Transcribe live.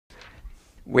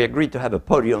We agreed to have a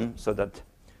podium so that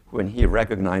when he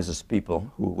recognizes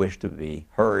people who wish to be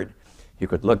heard, he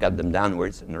could look at them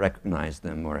downwards and recognize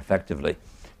them more effectively.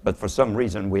 But for some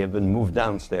reason, we have been moved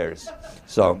downstairs.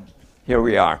 So here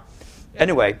we are.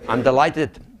 Anyway, I'm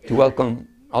delighted to welcome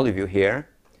all of you here.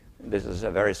 This is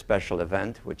a very special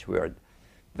event, which we are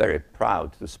very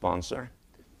proud to sponsor.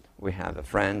 We have a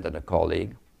friend and a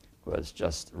colleague who has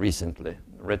just recently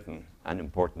written an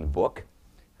important book,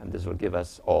 and this will give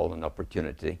us all an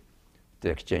opportunity to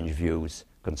exchange views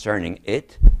concerning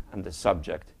it and the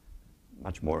subject,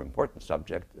 much more important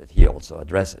subject that he also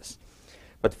addresses.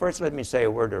 But first, let me say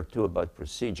a word or two about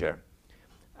procedure.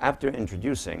 After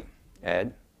introducing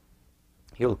Ed,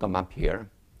 he'll come up here,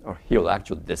 or he'll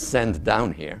actually descend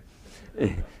down here,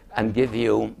 and give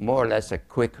you more or less a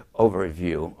quick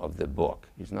overview of the book.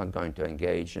 He's not going to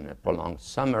engage in a prolonged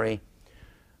summary,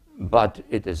 but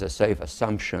it is a safe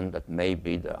assumption that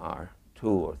maybe there are 2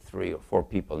 or 3 or 4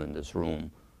 people in this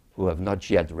room who have not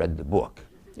yet read the book.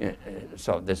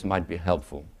 So this might be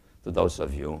helpful to those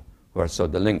of you who are so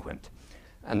delinquent.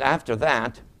 And after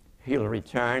that, he'll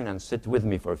return and sit with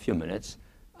me for a few minutes,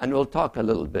 and we'll talk a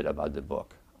little bit about the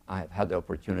book. I have had the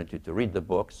opportunity to read the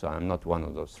book, so I'm not one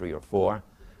of those 3 or 4.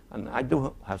 And I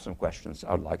do have some questions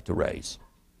I'd like to raise.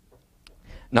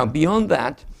 Now, beyond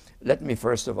that, let me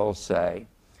first of all say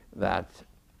that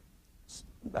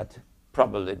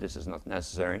probably this is not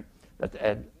necessary, that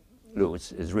Ed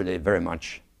Luce is really very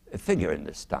much a figure in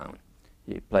this town.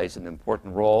 He plays an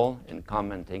important role in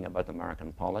commenting about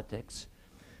American politics.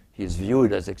 He's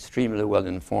viewed as extremely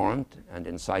well-informed and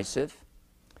incisive.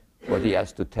 What he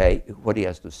has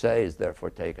to say is therefore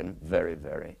taken very,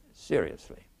 very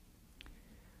seriously.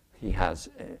 He has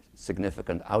a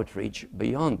significant outreach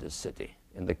beyond the city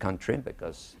in the country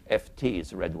because FT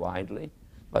is read widely,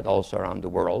 but also around the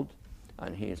world,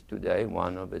 and he is today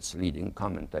one of its leading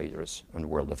commentators on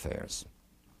world affairs.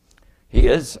 He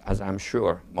is, as I'm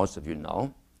sure most of you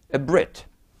know, a Brit,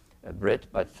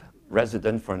 but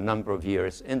resident for a number of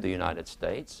years in the United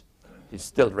States. He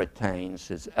still retains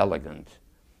his elegant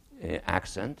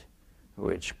accent,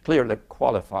 which clearly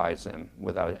qualifies him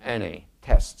without any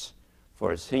tests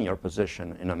for a senior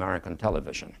position in American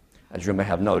television, as you may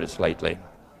have noticed lately.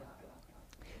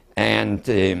 And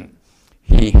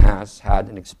he has had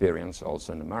an experience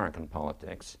also in American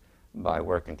politics by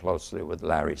working closely with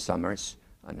Larry Summers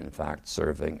and, in fact,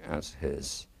 serving as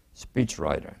his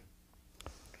speechwriter.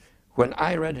 When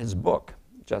I read his book,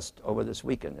 just over this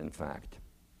weekend, in fact,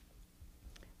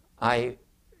 I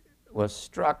was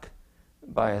struck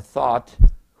by a thought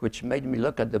which made me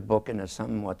look at the book in a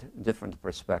somewhat different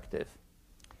perspective.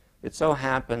 It so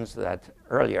happens that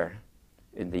earlier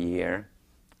in the year,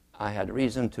 I had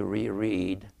reason to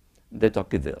reread de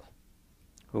Tocqueville,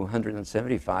 who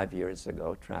 175 years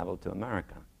ago traveled to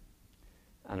America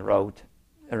and wrote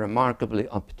a remarkably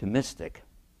optimistic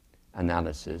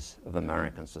analysis of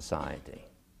American society.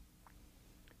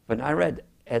 When I read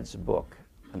Ed's book,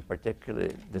 and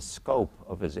particularly the scope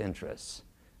of his interests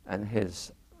and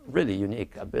his really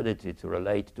unique ability to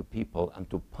relate to people and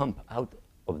to pump out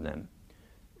of them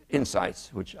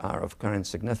insights which are of current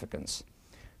significance,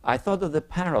 I thought of the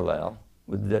parallel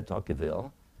with de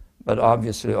Tocqueville, but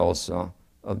obviously also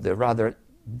of the rather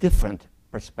different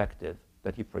perspective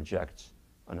that he projects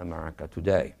on America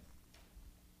today.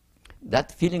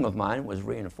 That feeling of mine was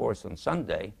reinforced on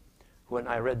Sunday when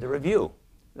I read the review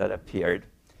that appeared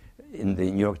in the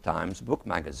New York Times book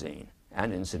magazine,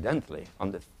 and incidentally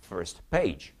on the first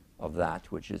page of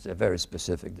that, which is a very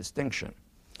specific distinction.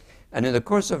 And in the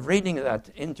course of reading that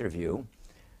interview,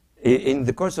 in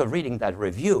the course of reading that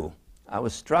review, I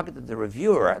was struck that the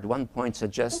reviewer at one point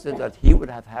suggested that he would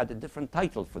have had a different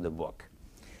title for the book.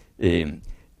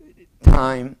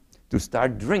 Time to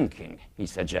Start Drinking, he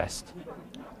suggests.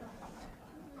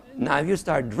 Now, if you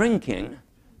start drinking,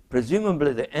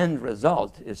 presumably the end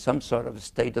result is some sort of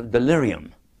state of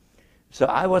delirium. So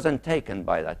I wasn't taken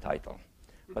by that title.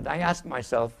 But I asked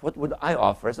myself, what would I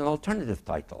offer as an alternative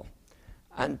title?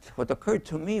 And what occurred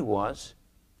to me was,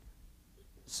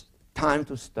 Time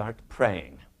to Start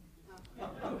Praying,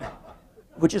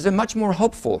 which is a much more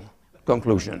hopeful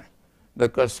conclusion,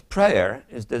 because prayer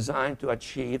is designed to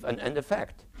achieve an end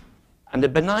effect, and a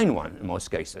benign one in most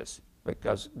cases,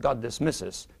 because God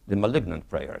dismisses the malignant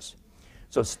prayers.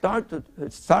 So Time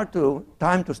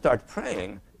to Start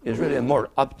Praying is really a more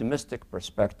optimistic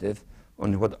perspective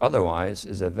on what otherwise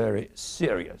is a very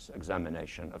serious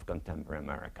examination of contemporary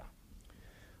America.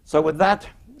 So with that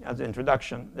as an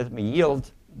introduction, let me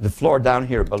yield the floor down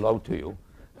here below to you,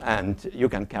 and you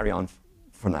can carry on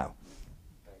for now.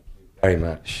 Thank you very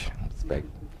much.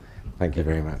 Thank you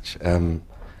very much.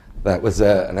 That was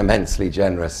an immensely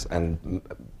generous and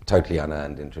totally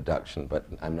unearned introduction, but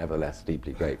I'm nevertheless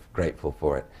deeply grateful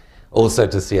for it. Also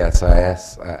to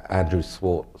CSIS, Andrew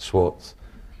Schwartz,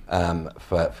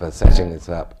 for setting this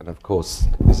up, and of course,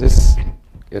 is this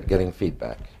getting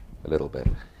feedback a little bit?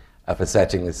 For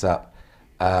setting this up.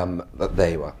 There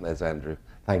you are, there's Andrew.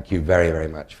 Thank you very, very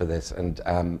much for this, and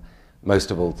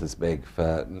most of all to Zbig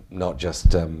for not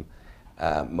just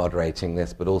moderating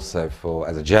this, but also for,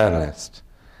 as a journalist,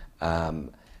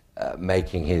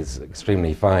 making his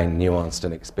extremely fine, nuanced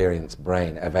and experienced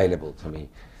brain available to me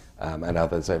and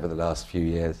others over the last few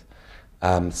years.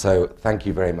 So thank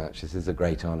you very much. This is a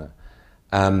great honor.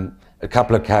 A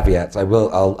couple of caveats.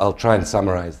 I'll try and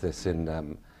summarize this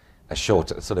in a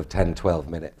short sort of 10, 12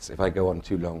 minutes. If I go on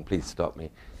too long, please stop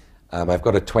me. I've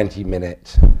got a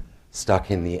 20-minute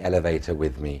stuck in the elevator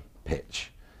with me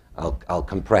pitch. I'll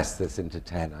compress this into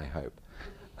 10, I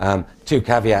hope. Two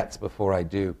caveats before I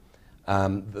do.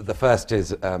 The first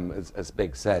is, as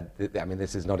Big said, I mean,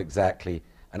 this is not exactly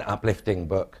an uplifting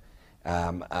book,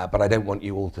 but I don't want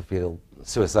you all to feel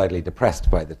suicidally depressed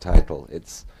by the title.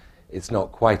 It's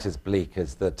not quite as bleak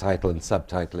as the title and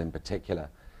subtitle in particular,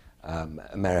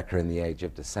 America in the Age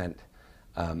of Dissent,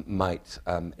 might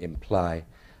imply.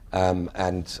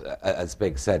 And as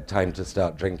Big said, Time to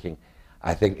Start Drinking,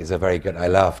 I think is a very good, I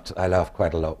laughed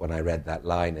quite a lot when I read that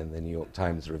line in the New York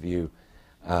Times review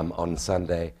on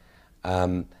Sunday.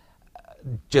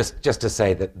 Just to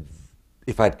say that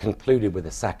if I'd concluded with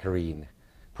a saccharine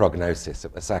prognosis,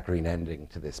 a saccharine ending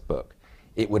to this book,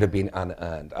 it would have been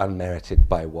unearned, unmerited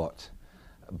by what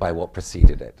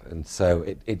preceded it. And so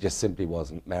it just simply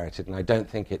wasn't merited. And I don't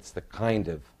think it's the kind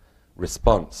of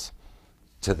response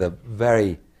to the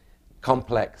very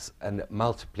complex and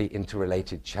multiply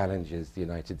interrelated challenges the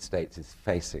United States is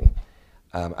facing.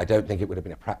 I don't think it would have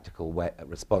been a practical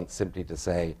response simply to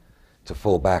say, to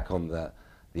fall back on the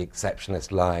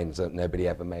exceptionist lines that nobody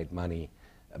ever made money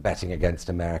betting against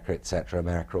America, etc.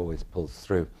 America always pulls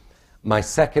through. My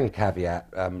second caveat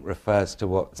refers to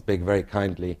what Zbig very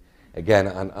kindly, again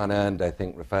unearned, I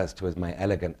think, refers to as my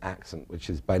elegant accent,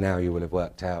 which is, by now you will have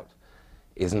worked out,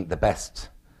 isn't the best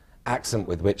accent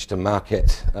with which to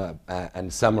market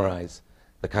and summarize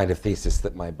the kind of thesis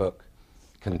that my book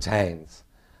contains.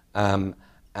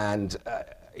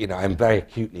 You know, I'm very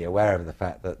acutely aware of the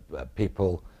fact that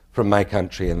people from my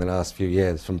country in the last few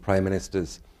years, from prime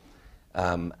ministers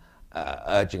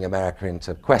urging America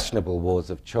into questionable wars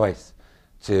of choice,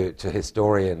 to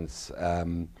historians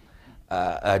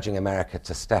urging America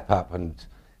to step up and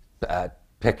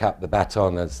pick up the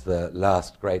baton as the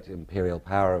last great imperial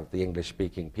power of the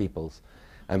English-speaking peoples.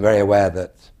 I'm very aware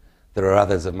that there are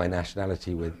others of my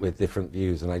nationality with different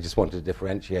views, and I just want to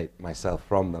differentiate myself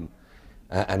from them,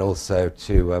 and also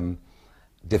to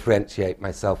differentiate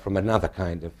myself from another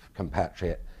kind of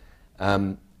compatriot.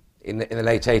 In the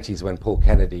late 80s, when Paul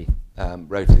Kennedy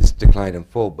wrote his Decline and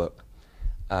Fall book,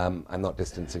 I'm not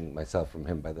distancing myself from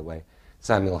him, by the way,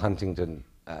 Samuel Huntington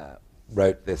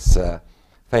wrote this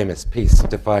famous piece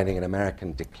defining an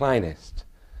American declinist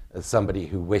as somebody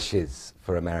who wishes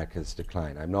for America's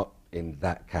decline. I'm not in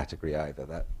that category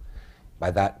either.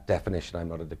 By that definition, I'm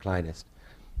not a declinist.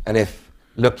 And if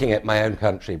looking at my own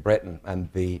country, Britain, and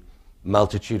the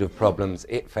multitude of problems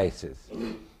it faces,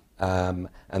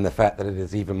 and the fact that it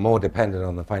is even more dependent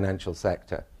on the financial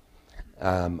sector,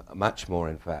 much more,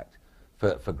 in fact,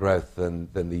 for growth than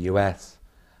the US,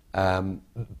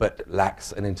 but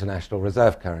lacks an international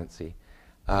reserve currency.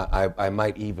 I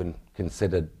might even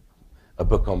consider a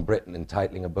book on Britain,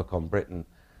 entitling a book on Britain,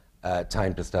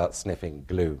 Time to Start Sniffing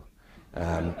Glue,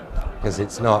 because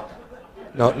it's not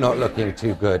looking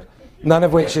too good. None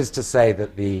of which is to say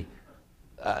that the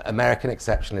American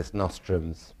exceptionalist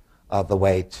nostrums are the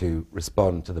way to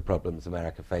respond to the problems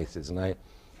America faces. And I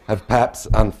have perhaps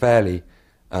unfairly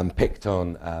picked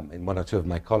on, in one or two of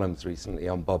my columns recently,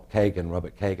 on Robert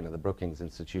Kagan of the Brookings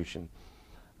Institution,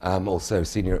 also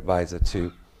senior advisor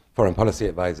to, foreign policy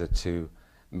advisor to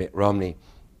Mitt Romney,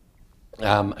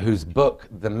 whose book,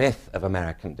 The Myth of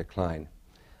American Decline,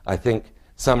 I think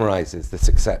summarizes this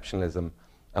exceptionalism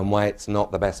and why it's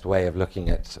not the best way of looking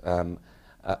at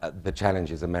the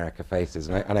challenges America faces.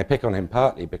 And I pick on him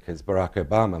partly because Barack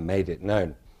Obama made it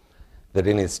known that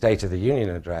in his State of the Union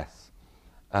address,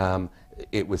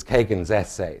 it was Kagan's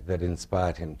essay that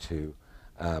inspired him to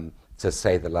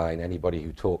say the line, anybody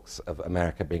who talks of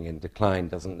America being in decline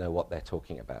doesn't know what they're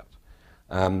talking about.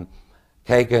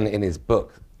 Kagan, in his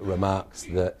book, remarks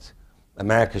that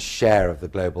America's share of the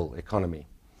global economy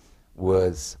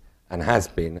was, and has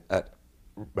been, at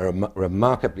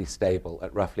remarkably stable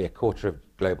at roughly a quarter of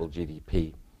global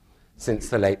GDP since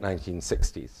the late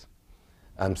 1960s.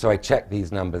 So I checked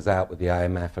these numbers out with the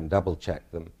IMF and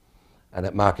double-checked them. And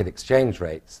at market exchange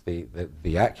rates,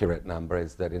 the accurate number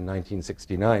is that in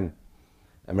 1969,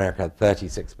 America had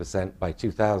 36%. By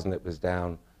 2000, it was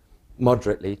down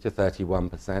moderately to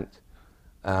 31%.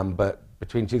 But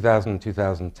between 2000 and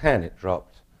 2010, it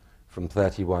dropped from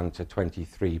 31 to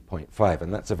 23.5.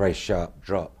 And that's a very sharp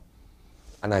drop.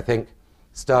 And I think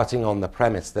starting on the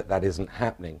premise that that isn't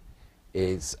happening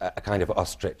is a kind of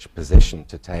ostrich position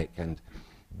to take. And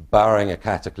barring a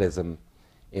cataclysm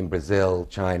in Brazil,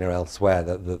 China, elsewhere,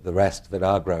 the rest that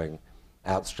are growing,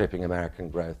 outstripping American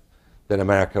growth, then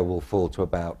America will fall to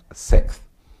about a sixth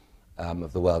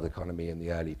of the world economy in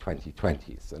the early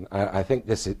 2020s. And I think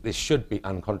this should be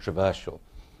uncontroversial.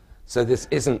 So this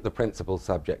isn't the principal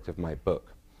subject of my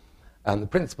book. The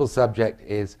principal subject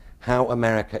is how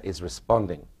America is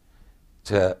responding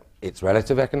to its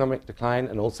relative economic decline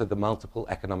and also the multiple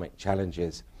economic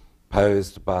challenges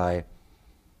posed by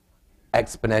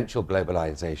exponential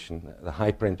globalization, the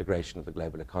hyper-integration of the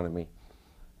global economy,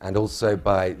 and also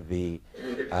by the,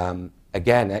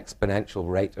 again, exponential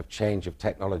rate of change of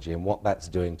technology and what that's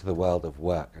doing to the world of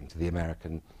work and to the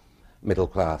American middle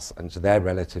class and to their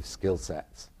relative skill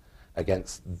sets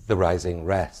against the rising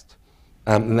rest.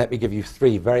 And let me give you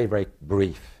three very, very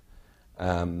brief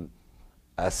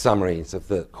summaries of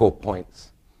the core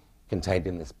points contained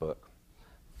in this book.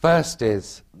 First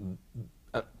is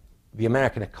the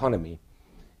American economy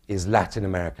is Latin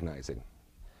Americanizing.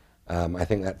 I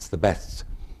think that's the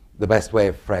best way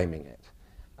of framing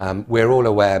it. We're all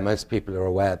aware, most people are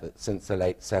aware, that since the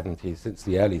late 70s, since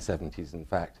the early 70s, in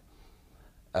fact,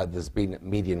 there's been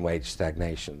median wage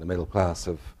stagnation. The middle class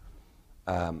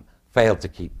have failed to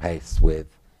keep pace with,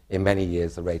 in many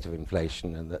years, the rate of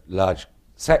inflation, and that large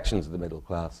sections of the middle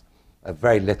class are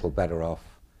very little better off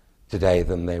today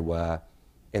than they were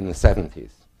in the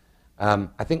 70s.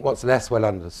 I think what's less well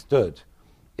understood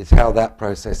is how that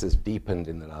process has deepened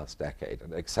in the last decade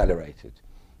and accelerated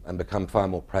and become far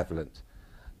more prevalent,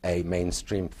 a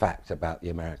mainstream fact about the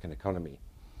American economy.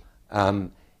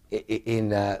 In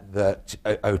the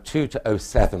 02 to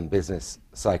 07 business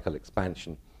cycle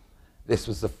expansion, this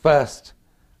was the first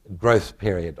growth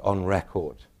period on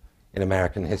record in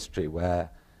American history where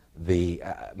the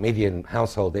median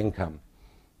household income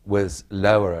was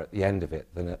lower at the end of it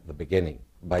than at the beginning,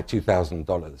 by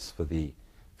 $2,000 for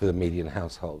the median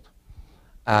household.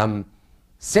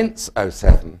 Since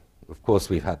 07, of course,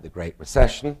 we've had the Great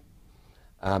Recession,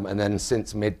 and then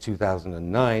since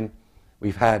mid-2009,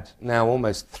 we've had now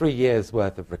almost 3 years'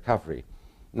 worth of recovery.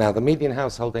 Now, the median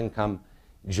household income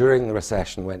during the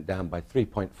recession went down by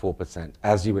 3.4%,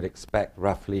 as you would expect,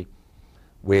 roughly,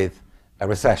 with a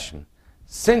recession.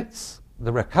 Since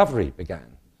the recovery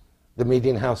began, the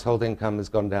median household income has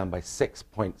gone down by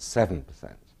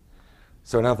 6.7%.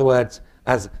 So in other words,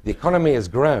 as the economy has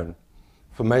grown,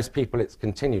 for most people it's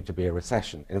continued to be a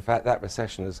recession. In fact, that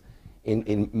recession has,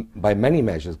 by many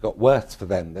measures, got worse for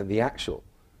them than the actual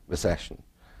recession.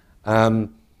 Now,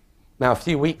 a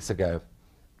few weeks ago,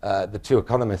 the two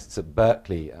economists at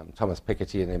Berkeley, Thomas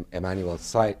Piketty and Emmanuel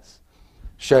Seitz,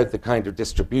 showed the kind of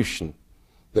distribution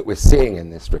that we're seeing in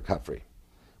this recovery,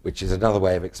 which is another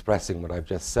way of expressing what I've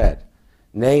just said,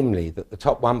 namely that the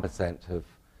top 1% have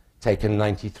taken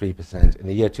 93%. In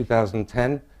the year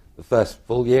 2010, the first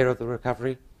full year of the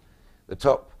recovery, the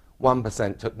top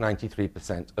 1% took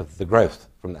 93% of the growth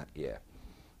from that year.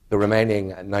 The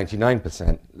remaining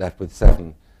 99% left with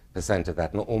 7% of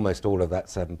that, and almost all of that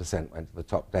 7% went to the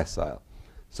top decile.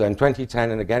 So in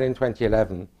 2010 and again in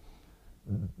 2011,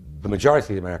 the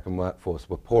majority of the American workforce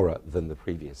were poorer than the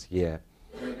previous year.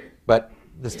 But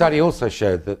the study also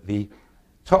showed that the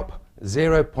top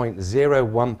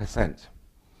 0.01%,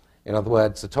 in other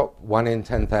words, the top 1 in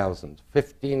 10,000,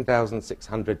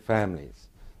 15,600 families,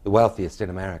 the wealthiest in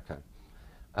America,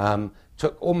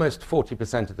 took almost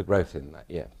 40% of the growth in that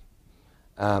year.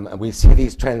 And we see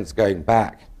these trends going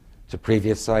back to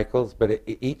previous cycles, but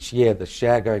each year the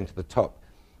share going to the top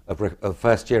of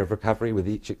first year of recovery with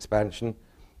each expansion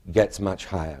gets much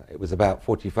higher. It was about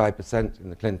 45% in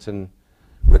the Clinton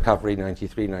recovery,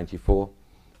 93, 94.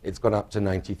 It's gone up to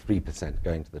 93%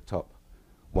 going to the top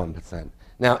 1%.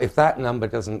 Now, if that number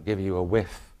doesn't give you a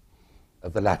whiff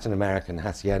of the Latin American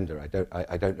hacienda,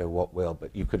 I don't know what will,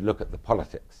 but you could look at the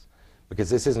politics. Because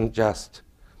this isn't just,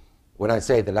 when I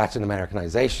say the Latin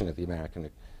Americanization of the American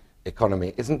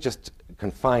economy, isn't just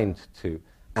confined to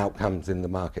outcomes in the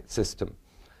market system.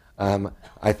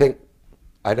 I think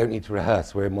I don't need to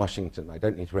rehearse, we're in Washington, I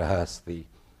don't need to rehearse the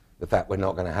fact we're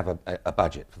not going to have a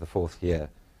budget for the 4th year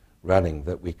running,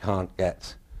 that we can't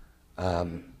get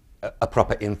a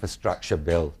proper infrastructure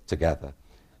bill together,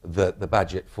 that the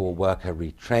budget for worker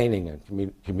retraining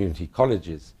and community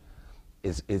colleges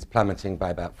is plummeting by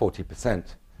about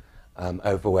 40%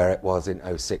 over where it was in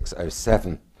 06,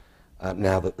 07,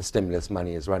 now that the stimulus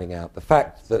money is running out. The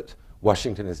fact that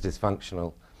Washington is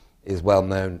dysfunctional is well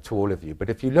known to all of you. But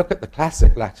if you look at the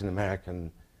classic Latin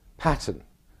American pattern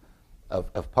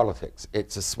of politics,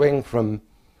 it's a swing from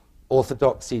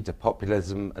orthodoxy to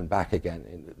populism and back again,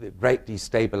 in the great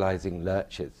destabilizing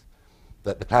lurches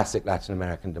that the classic Latin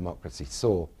American democracy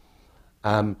saw.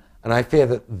 And I fear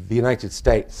that the United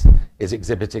States is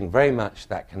exhibiting very much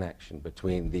that connection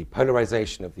between the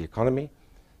polarization of the economy,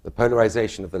 the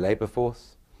polarization of the labor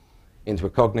force, into a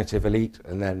cognitive elite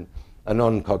and then a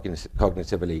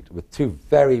non-cognitive elite with two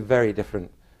very, very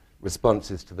different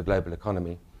responses to the global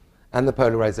economy, and the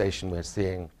polarization we're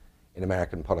seeing in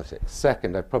American politics.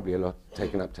 Second, I've probably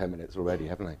taken up 10 minutes already,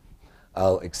 haven't I?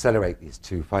 I'll accelerate these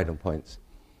two final points.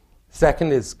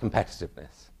 Second is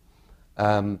competitiveness.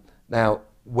 Now,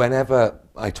 whenever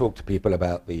I talk to people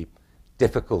about the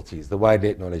difficulties, the widely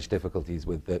acknowledged difficulties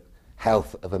with the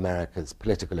health of America's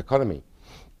political economy,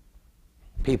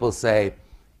 people say,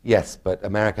 yes, but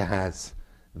America has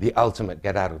the ultimate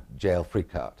get-out-of-jail-free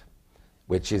card,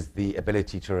 which is the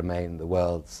ability to remain the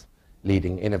world's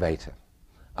leading innovator,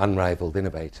 unrivaled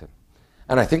innovator.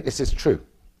 And I think this is true.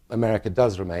 America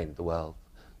does remain the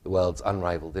world's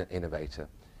unrivaled innovator.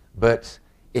 But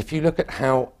if you look at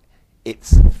how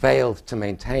it's failed to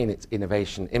maintain its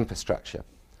innovation infrastructure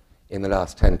in the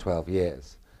last 10, 12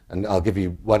 years, and I'll give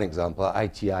you one example,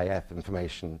 ITIF,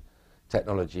 Information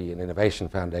Technology and Innovation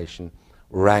Foundation,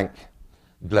 rank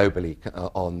globally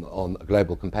on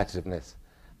global competitiveness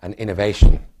and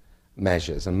innovation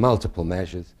measures and multiple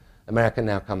measures. America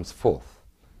now comes fourth.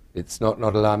 It's not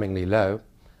alarmingly low,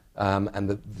 and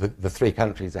the three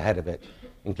countries ahead of it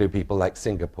include people like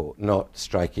Singapore, not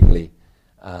strikingly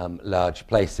large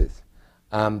places.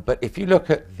 But if you look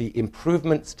at the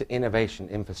improvements to innovation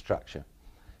infrastructure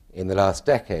in the last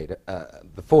decade,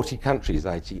 the 40 countries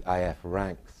ITIF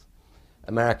ranks,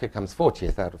 America comes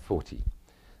 40th out of 40.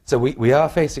 So we are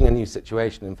facing a new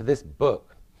situation, and for this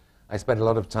book, I spent a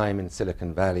lot of time in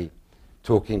Silicon Valley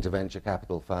talking to venture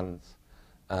capital funds,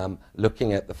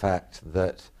 looking at the fact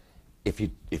that if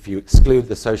you exclude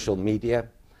the social media,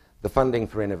 the funding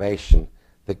for innovation,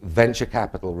 the venture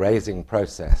capital raising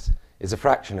process is a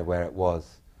fraction of where it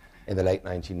was in the late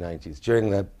 1990s.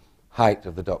 During the height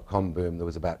of the dot-com boom, there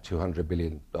was about $200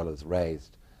 billion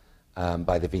raised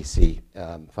by the VC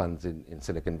funds in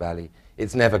Silicon Valley.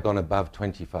 It's never gone above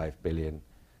 25 billion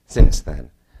since then.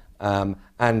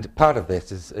 And part of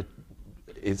this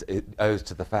it owes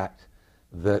to the fact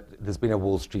that there's been a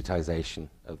Wall Streetization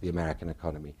of the American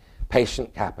economy.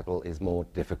 Patient capital is more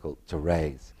difficult to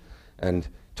raise. And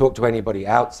talk to anybody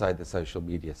outside the social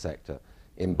media sector,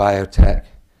 in biotech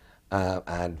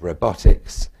and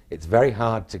robotics, it's very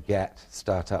hard to get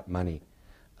startup money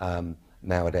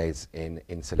nowadays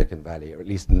in Silicon Valley, or at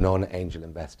least non-angel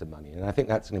investor money. And I think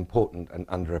that's an important and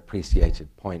underappreciated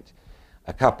point.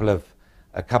 A couple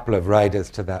of riders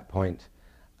to that point.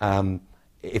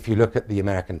 If you look at the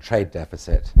American trade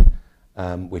deficit,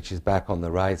 which is back on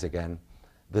the rise again,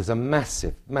 there's a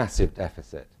massive, massive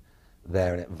deficit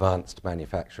there in advanced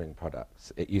manufacturing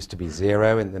products. It used to be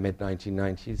zero in the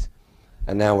mid-1990s,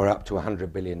 and now we're up to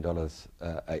 $100 billion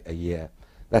a year.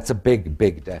 That's a big,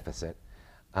 big deficit.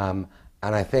 And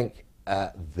I think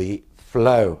the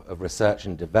flow of research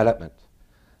and development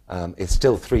is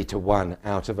still 3 to 1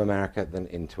 out of America than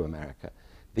into America.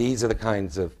 These are the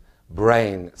kinds of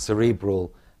brain,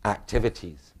 cerebral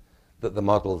activities that the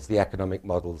models, the economic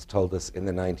models, told us in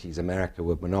the 90s America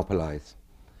would monopolize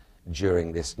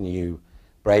during this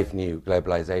brave new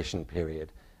globalization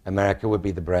period. America would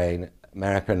be the brain,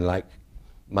 America and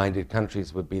like-minded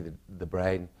countries would be the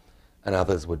brain, and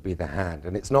others would be the hand.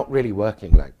 And it's not really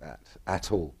working like that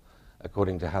at all,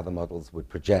 according to how the models would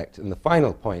project. And the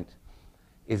final point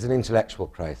is an intellectual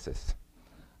crisis.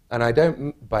 And I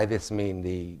don't by this mean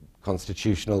the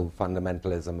constitutional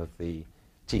fundamentalism of the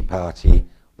Tea Party,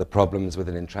 the problems with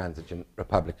an intransigent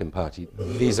Republican Party.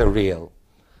 These are real.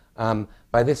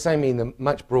 By this I mean the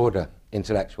much broader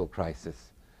intellectual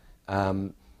crisis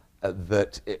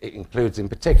that it includes in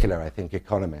particular, I think,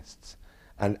 economists,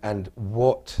 and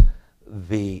what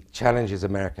the challenges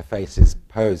America faces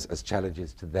pose as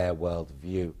challenges to their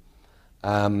worldview.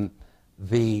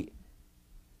 The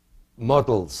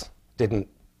models didn't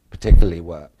particularly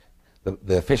work.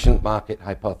 The efficient market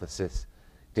hypothesis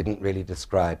didn't really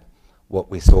describe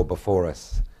what we saw before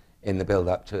us in the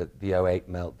build-up to the 2008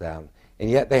 meltdown. And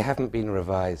yet they haven't been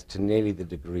revised to nearly the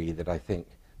degree that I think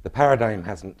the paradigm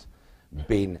hasn't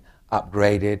been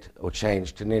upgraded or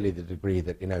changed to nearly the degree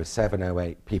that in 07,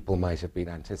 08 people might have been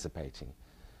anticipating.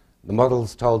 The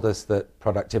models told us that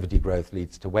productivity growth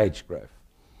leads to wage growth,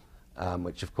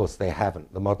 which of course they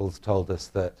haven't. The models told us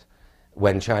that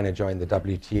when China joined the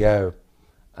WTO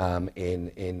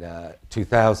in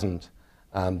 2000,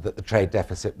 that the trade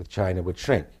deficit with China would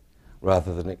shrink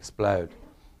rather than explode.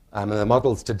 And the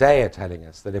models today are telling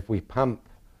us that if we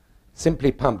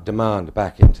simply pump demand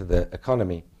back into the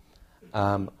economy,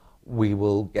 we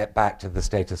will get back to the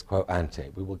status quo ante.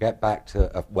 We will get back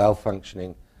to a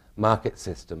well-functioning market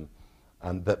system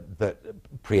that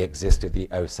pre-existed the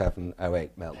 07,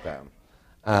 08 meltdown.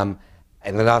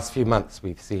 In the last few months,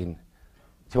 we've seen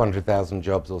 200,000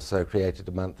 jobs or so created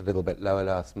a month, a little bit lower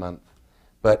last month.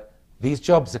 But these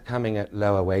jobs are coming at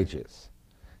lower wages.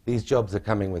 These jobs are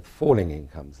coming with falling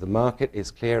incomes. The market is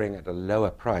clearing at a lower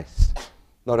price,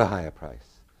 not a higher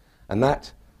price. And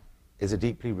that is a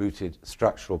deeply rooted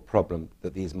structural problem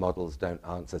that these models don't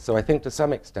answer. So I think to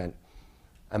some extent,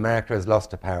 America has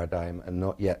lost a paradigm and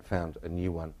not yet found a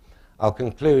new one. I'll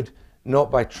conclude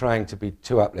not by trying to be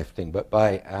too uplifting, but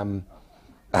by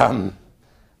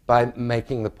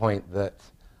making the point that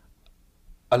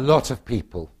a lot of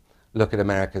people look at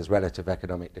America's relative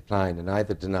economic decline and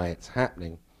either deny it's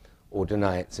happening or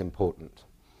deny it's important.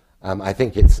 I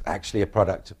think it's actually a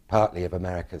product partly of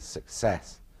America's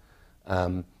success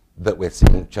that we're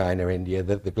seeing China, India,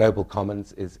 that the global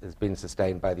commons has been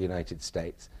sustained by the United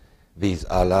States. These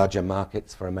are larger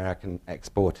markets for American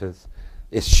exporters.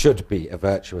 This should be a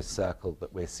virtuous circle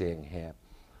that we're seeing here.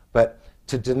 But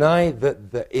to deny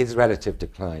that there is relative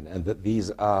decline and that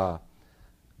these are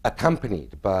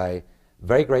accompanied by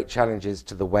very great challenges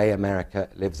to the way America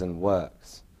lives and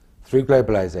works through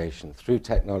globalization, through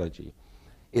technology,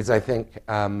 is, I think,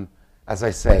 as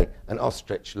I say, an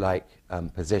ostrich-like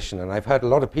position. And I've heard a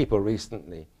lot of people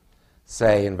recently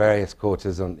say in various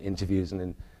quarters on interviews and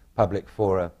in public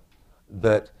fora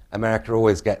that America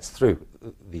always gets through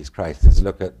these crises.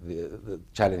 Look at the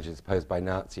challenges posed by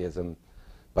Nazism,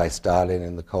 by Stalin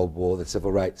in the Cold War, the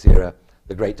Civil Rights era,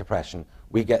 the Great Depression.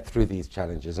 We get through these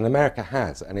challenges, and America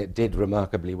has, and it did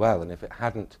remarkably well. And if it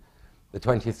hadn't, the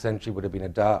 20th century would have been a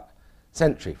dark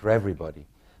century for everybody.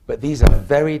 But these are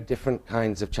very different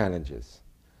kinds of challenges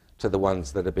to the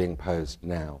ones that are being posed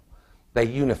now. They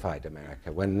unified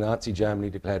America. When Nazi Germany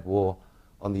declared war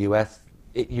on the US,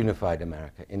 it unified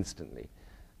America instantly.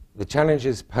 The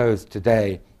challenges posed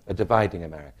today are dividing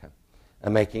America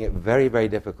and making it very, very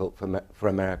difficult for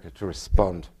America to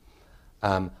respond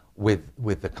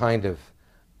with the kind of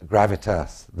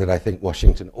gravitas that I think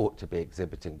Washington ought to be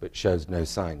exhibiting, but shows no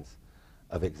signs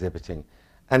of exhibiting.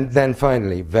 And then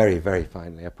finally, very, very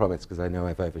finally, I promise because I know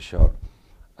I've overshot,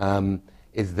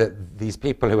 is that these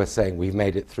people who are saying we've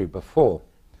made it through before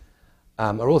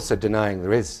are also denying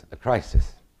there is a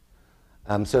crisis.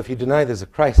 So if you deny there's a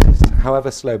crisis, however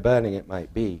slow burning it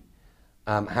might be,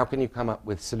 how can you come up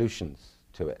with solutions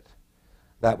to it?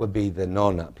 That would be the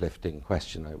non-uplifting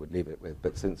question I would leave it with.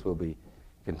 But since we'll be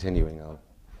continuing, I'll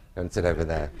go and sit over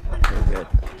there. Very good.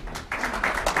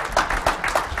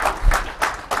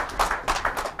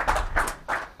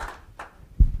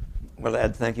 Well,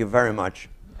 Ed, thank you very much.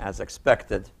 As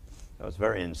expected, that was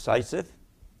very incisive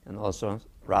and also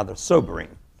rather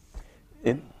sobering.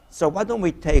 So why don't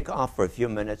we take off for a few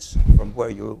minutes from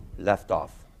where you left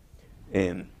off?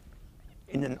 In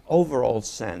an overall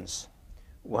sense,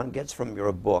 one gets from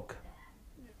your book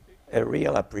a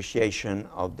real appreciation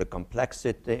of the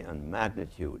complexity and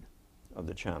magnitude of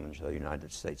the challenge the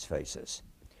United States faces.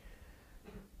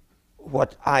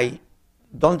 What I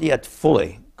don't yet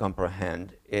fully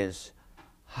comprehend is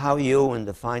how you, in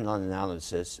the final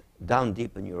analysis, down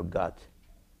deep in your gut,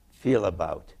 feel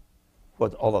about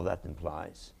what all of that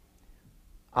implies.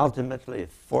 Ultimately,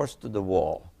 if forced to the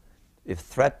wall, if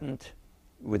threatened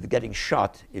with getting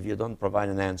shot if you don't provide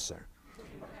an answer,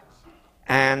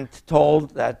 and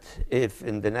told that if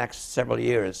in the next several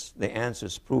years the answer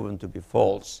is proven to be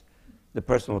false, the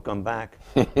person will come back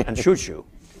and shoot you.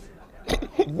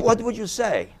 What would you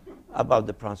say about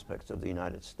the prospects of the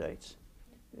United States,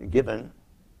 given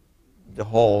the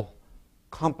whole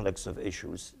complex of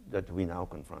issues that we now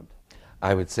confront?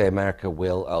 I would say America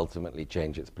will ultimately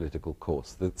change its political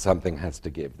course, that something has to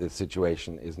give. This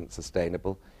situation isn't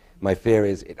sustainable. My fear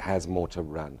is it has more to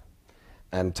run,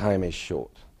 and time is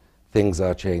short. Things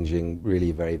are changing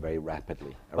really very, very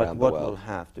rapidly around the world. But what will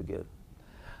have to give?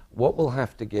 What will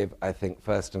have to give, I think,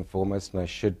 first and foremost, and I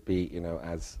should be,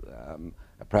 as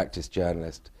a practice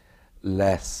journalist,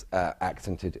 less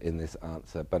accented in this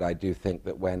answer, but I do think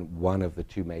that when one of the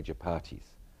two major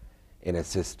parties in a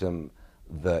system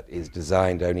that is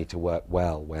designed only to work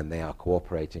well when they are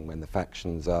cooperating, when the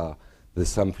factions are, there's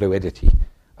some fluidity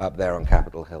up there on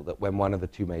Capitol Hill, that when one of the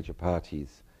two major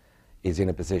parties is in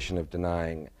a position of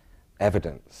denying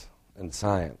evidence and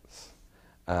science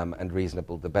and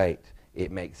reasonable debate,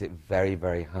 it makes it very,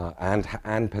 very hard,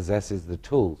 and possesses the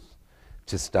tools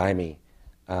to stymie,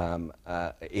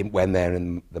 when they're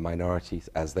in the minorities,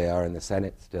 as they are in the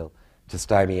Senate still, to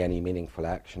stymie any meaningful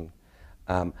action.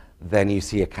 Then you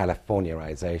see a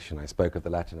Californiaization. I spoke of the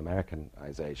Latin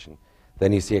Americanization.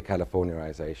 Then you see a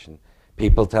Californiaization.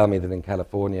 People tell me that in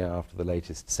California, after the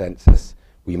latest census,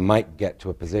 we might get to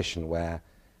a position where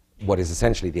what is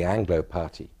essentially the Anglo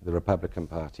Party, the Republican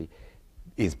Party,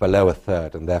 is below a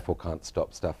third and therefore can't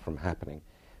stop stuff from happening.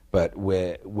 But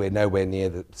we're nowhere near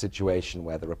the situation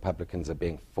where the Republicans are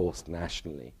being forced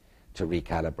nationally to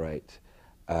recalibrate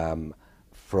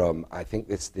from, I think,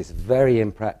 this very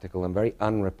impractical and very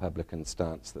un-Republican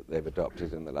stance that they've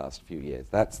adopted in the last few years.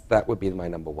 That would be my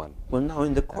number one. Well, now,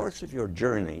 in the course of your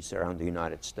journeys around the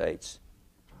United States,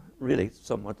 really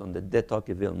somewhat on the de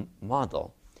Tocqueville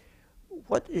model,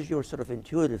 what is your sort of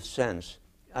intuitive sense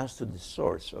as to the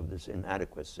source of this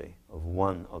inadequacy of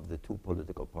one of the two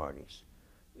political parties?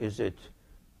 Is it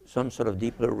some sort of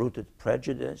deeply rooted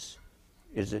prejudice?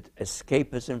 Is it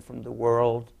escapism from the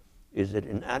world? Is it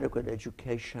inadequate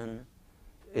education?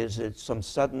 Is it some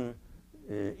sudden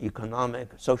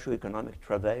socioeconomic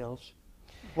travails?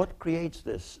 What creates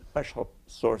this special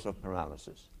source of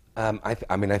paralysis?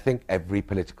 I mean, I think every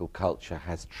political culture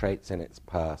has traits in its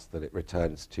past that it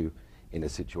returns to in a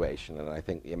situation, and I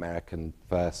think the American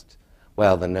first,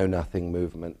 well, the Know Nothing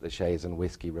movement, the Shays and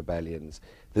Whiskey rebellions,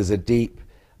 there's a deep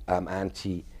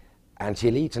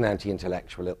anti-elite and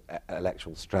anti-intellectual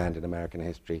strand in American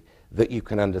history that you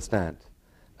can understand,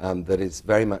 that is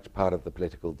very much part of the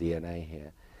political DNA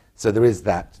here. So there is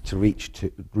that to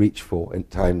reach for in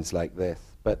times like this.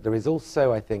 But there is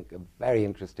also, I think, a very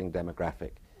interesting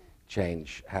demographic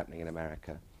change happening in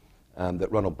America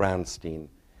that Ronald Brownstein,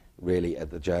 really,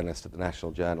 the journalist at the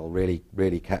National Journal,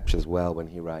 really captures well when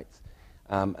he writes.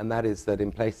 And that is that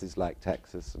in places like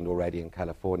Texas and already in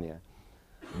California,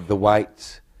 the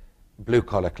white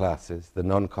blue-collar classes, the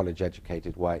non-college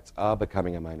educated whites, are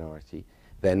becoming a minority.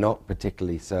 They're not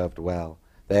particularly served well.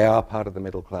 They are part of the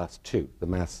middle class too, the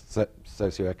mass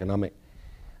socioeconomic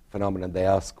phenomenon. They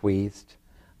are squeezed,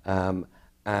 and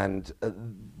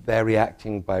they're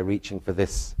reacting by reaching for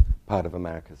this part of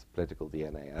America's political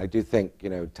DNA. I do think,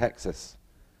 Texas,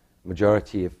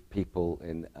 majority of people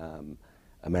in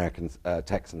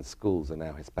Texan schools are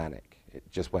now Hispanic. It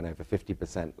just went over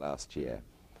 50% last year.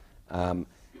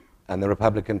 And the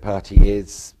Republican Party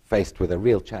is faced with a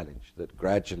real challenge that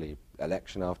gradually,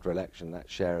 election after election, that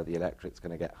share of the electorate is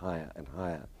going to get higher and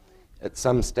higher. At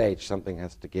some stage, something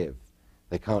has to give.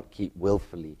 They can't keep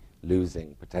willfully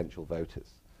losing potential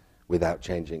voters without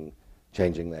changing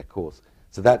their course.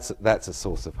 So that's a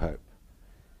source of hope,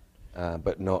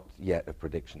 but not yet a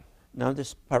prediction. Now,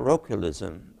 this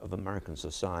parochialism of American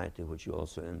society, which you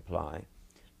also imply,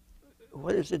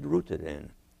 what is it rooted in?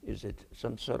 Is it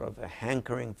some sort of a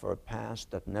hankering for a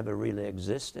past that never really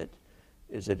existed?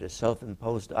 Is it a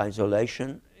self-imposed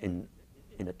isolation in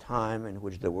a time in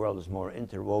which the world is more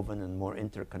interwoven and more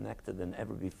interconnected than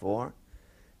ever before?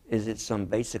 Is it some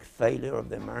basic failure of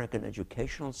the American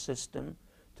educational system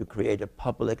to create a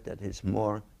public that is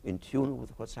more in tune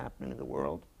with what's happening in the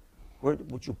world? Where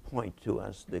would you point to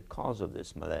as the cause of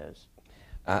this malaise?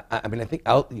 I mean, I think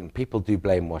people do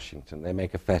blame Washington. They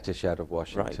make a fetish out of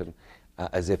Washington, right,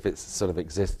 as if it sort of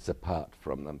exists apart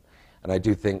from them. And I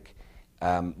do think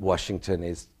Washington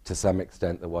is, to some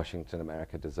extent, the Washington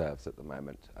America deserves at the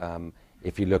moment.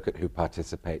 If you look at who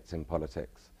participates in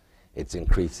politics, it's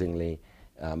increasingly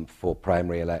for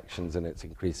primary elections, and it's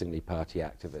increasingly party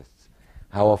activists.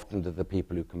 How often do the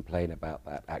people who complain about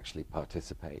that actually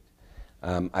participate?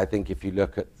 I think if you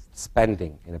look at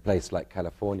spending in a place like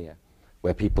California,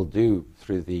 where people do,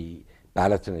 through the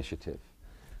ballot initiative,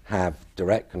 have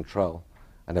direct control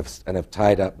and have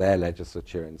tied up their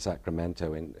legislature in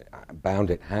Sacramento and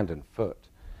bound it hand and foot,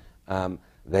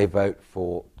 they vote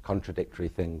for contradictory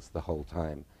things the whole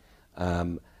time.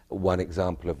 One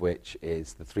example of which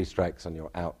is the 3 strikes on your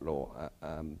outlaw,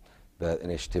 the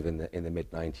initiative in the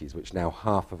mid-90s, which now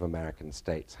half of American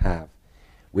states have,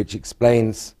 which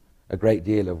explains a great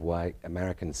deal of why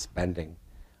American spending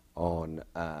on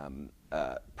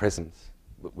prisons,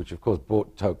 which of course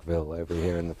brought Tocqueville over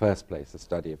here in the first place, the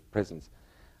study of prisons,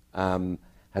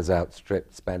 has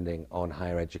outstripped spending on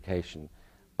higher education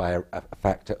by a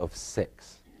factor of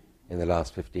 6 in the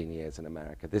last 15 years in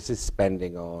America. This is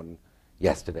spending on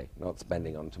yesterday, not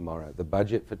spending on tomorrow. The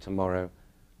budget for tomorrow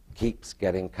keeps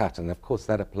getting cut. And of course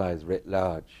that applies writ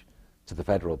large to the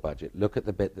federal budget. Look at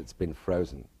the bit that's been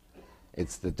frozen.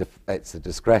 It's the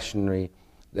discretionary,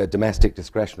 the domestic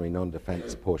discretionary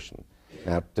non-defense portion.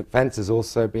 Now, defense has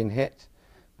also been hit,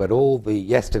 but all the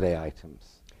yesterday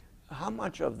items. How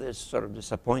much of this sort of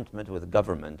disappointment with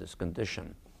government, this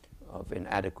condition of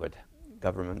inadequate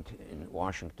government in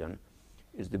Washington,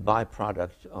 is the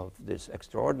byproduct of this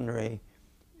extraordinary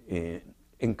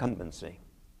incumbency,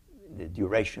 the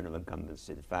duration of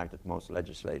incumbency, the fact that most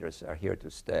legislators are here to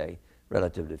stay,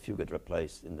 relatively few get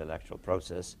replaced in the electoral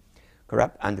process,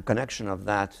 and the connection of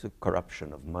that to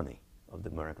corruption of money of the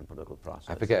American political process.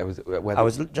 I forget, I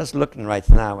was just looking right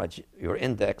now at your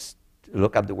index to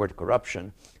look up the word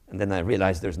corruption, and then I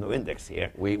realized there's no index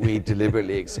here. We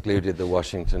deliberately excluded the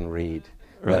Washington Read.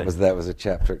 Right. That was a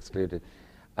chapter excluded.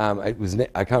 I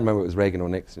can't remember if it was Reagan or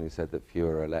Nixon who said that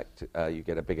fewer you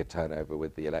get a bigger turnover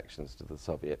with the elections to the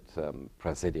Soviet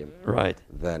Presidium. Right.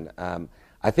 Than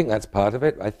I think that's part of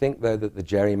it. I think though that the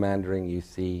gerrymandering you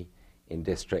see in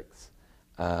districts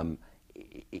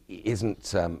isn't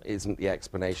the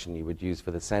explanation you would use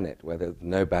for the Senate, whether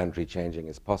no boundary changing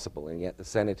is possible, and yet the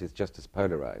Senate is just as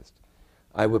polarized.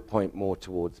 I would point more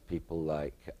towards people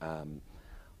like on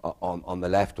the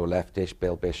left or leftish,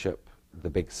 Bill Bishop, the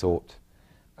big sort,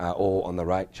 or on the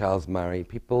right, Charles Murray,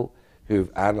 people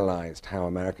who've analyzed how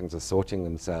Americans are sorting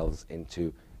themselves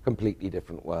into completely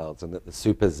different worlds, and that the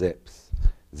super zip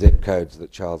codes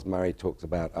that Charles Murray talks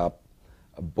about are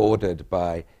bordered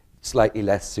by slightly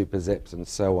less super zips and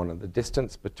so on, and the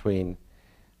distance between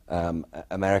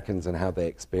Americans and how they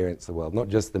experience the world, not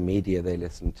just the media they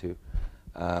listen to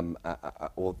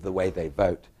or the way they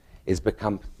vote, is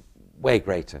become way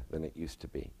greater than it used to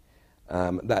be.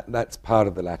 That's part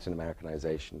of the Latin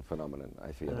Americanization phenomenon,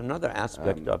 I feel. And another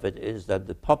aspect of it is that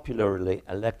the popularly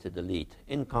elected elite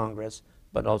in Congress,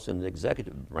 but also in the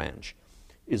executive branch,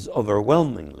 is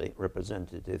overwhelmingly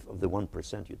representative of the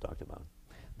 1% you talked about.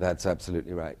 That's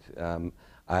absolutely right.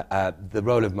 The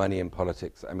role of money in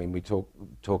politics, I mean, we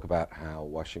talk about how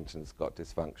Washington's got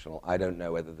dysfunctional. I don't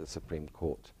know whether the Supreme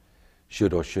Court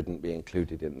should or shouldn't be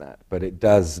included in that, but it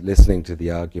does, listening to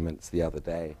the arguments the other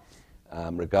day,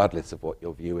 regardless of what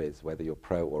your view is, whether you're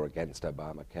pro or against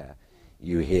Obamacare,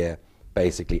 you hear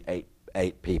basically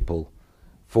eight people,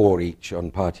 4 each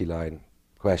on party line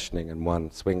questioning and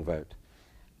 1 swing vote,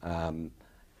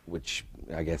 which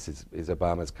I guess is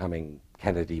Obama's coming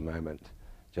Kennedy moment,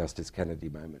 Justice Kennedy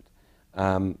moment.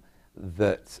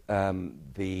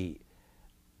 The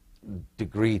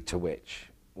degree to which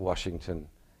Washington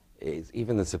is,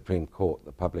 even the Supreme Court,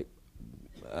 the public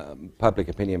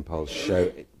opinion polls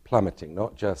show it plummeting,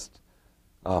 not just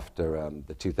after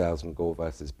the 2000 Gore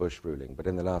versus Bush ruling, but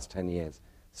in the last 10 years,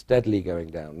 steadily going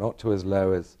down, not to as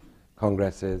low as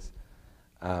Congress is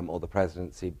or the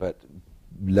presidency, but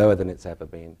lower than it's ever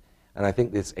been. And I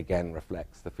think this, again,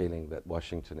 reflects the feeling that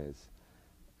Washington is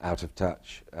out of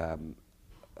touch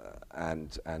and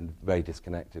very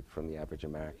disconnected from the average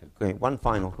American. Okay, one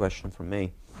final question from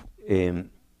me.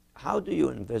 How do you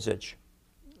envisage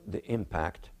the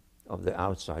impact of the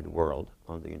outside world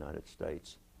on the United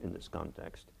States in this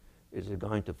context? Is it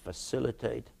going to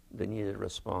facilitate the needed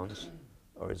response,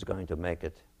 or is it going to make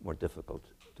it more difficult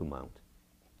to mount?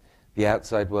 The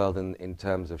outside world in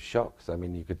terms of shocks, I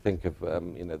mean, you could think of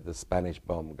the Spanish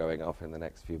bomb going off in the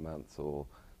next few months, or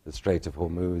the Strait of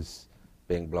Hormuz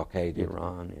being blockaded.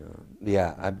 Iran,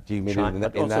 yeah. Yeah, do you mean in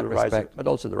that respect? But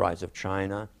also the rise of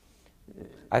China.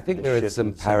 I think there is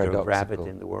some paradoxical gravity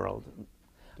in the world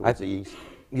towards the east.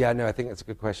 Yeah, no, I think that's a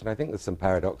good question. I think there's some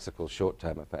paradoxical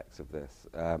short-term effects of this.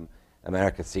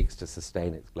 America seeks to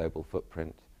sustain its global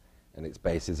footprint and its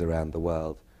bases around the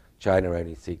world. China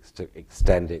only seeks to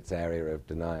extend its area of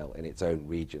denial in its own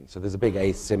region. So there's a big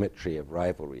asymmetry of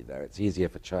rivalry there. It's easier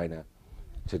for China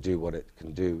to do what it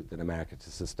can do than America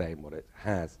to sustain what it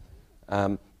has.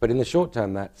 But in the short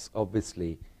term, that's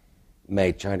obviously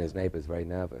made China's neighbors very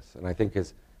nervous, and I think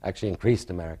has actually increased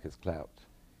America's clout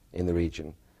in the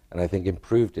region, and I think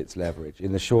improved its leverage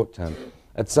in the short term.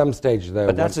 At some stage, though...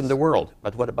 But that's in the world.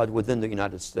 But what about within the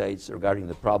United States regarding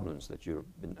the problems that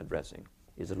you've been addressing?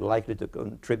 Is it likely to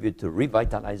contribute to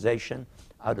revitalization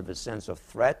out of a sense of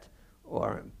threat,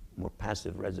 or more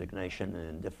passive resignation and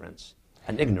indifference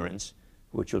and ignorance,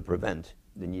 which will prevent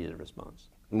the needed response?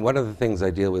 One of the things I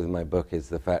deal with in my book is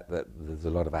the fact that there's a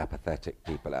lot of apathetic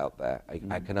people out there.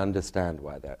 I can understand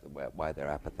why they're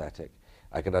apathetic.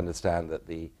 I can understand that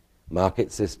the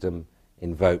market system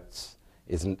in votes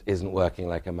isn't working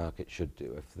like a market should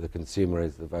do. If the consumer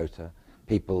is the voter,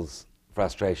 people's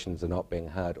frustrations are not being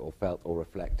heard or felt or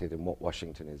reflected in what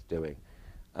Washington is doing.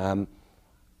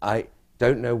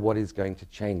 don't know what is going to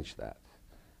change that.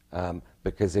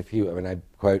 Because if you, I mean, I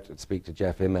quote and speak to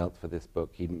Jeff Immelt for this book,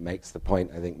 he makes the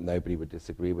point I think nobody would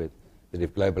disagree with, that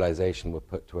if globalization were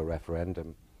put to a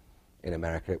referendum in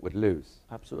America, it would lose.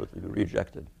 Absolutely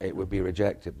rejected. It would be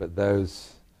rejected, but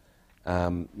those,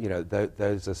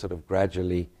 those are sort of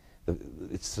gradually,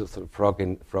 it's a sort of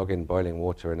frog in boiling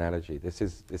water analogy. This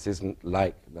isn't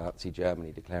like Nazi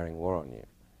Germany declaring war on you.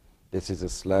 This is a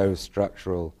slow,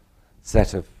 structural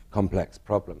set of complex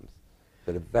problems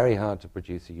that are very hard to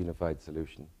produce a unified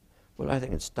solution. Well, I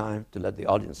think it's time to let the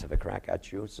audience have a crack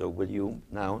at you. So will you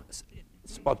now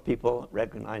spot people,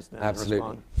 recognize them, Absolutely.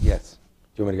 respond? Yes.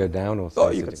 Do you want me to go down or stay Oh,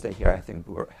 you sitting? can stay here. I think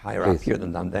we're higher Please. up here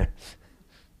than down there.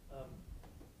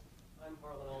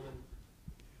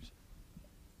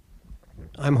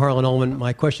 I'm Harlan Ullman.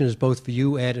 My question is both for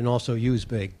you, Ed, and also you,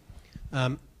 Zbig.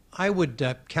 I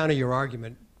would counter your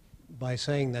argument by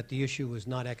saying that the issue is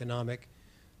not economic,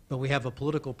 but we have a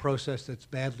political process that's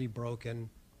badly broken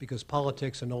because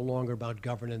politics are no longer about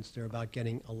governance. They're about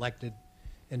getting elected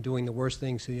and doing the worst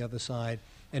things to the other side.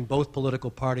 And both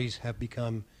political parties have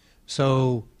become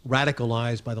so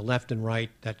radicalized by the left and right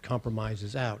that compromise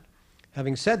is out.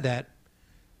 Having said that,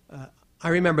 I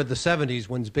remember the 70s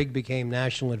when Zbig became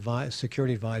National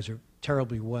Security Advisor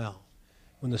terribly well,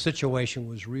 when the situation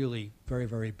was really very,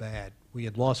 very bad. We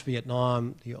had lost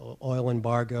Vietnam, the oil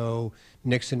embargo,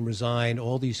 Nixon resigned,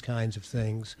 all these kinds of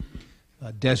things,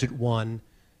 Desert One.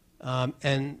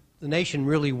 And the nation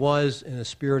really was in a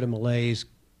spirit of malaise,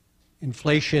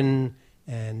 inflation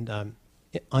and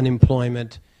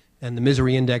unemployment, and the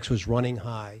misery index was running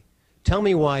high. Tell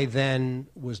me why then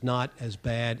was not as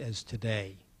bad as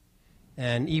today.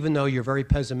 And even though you're very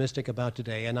pessimistic about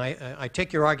today, and I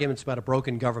take your arguments about a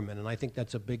broken government, and I think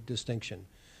that's a big distinction.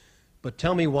 But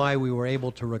tell me why we were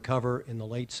able to recover in the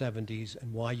late 70s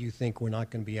and why you think we're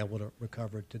not going to be able to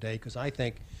recover today. Because I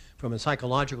think from a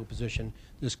psychological position,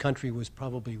 this country was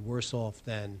probably worse off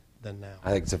than now.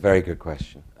 I think it's a very good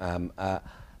question.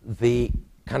 The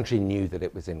country knew that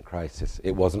it was in crisis.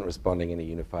 It wasn't responding in a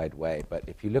unified way. But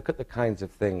if you look at the kinds of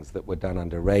things that were done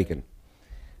under Reagan,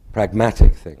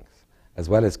 pragmatic things, as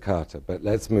well as Carter, but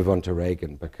let's move on to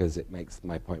Reagan because it makes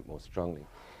my point more strongly.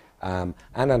 And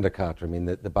under Carter, I mean,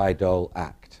 the Bayh-Dole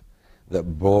Act that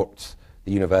brought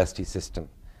the university system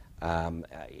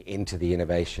into the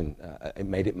innovation, it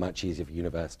made it much easier for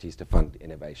universities to fund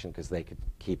innovation because they could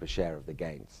keep a share of the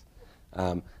gains.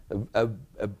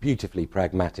 A beautifully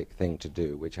pragmatic thing to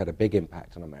do, which had a big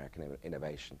impact on American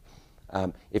innovation.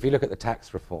 If you look at the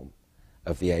tax reform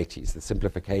of the 80s, the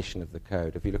simplification of the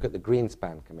code, if you look at the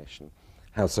Greenspan Commission,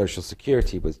 how Social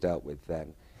Security was dealt with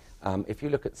then, if you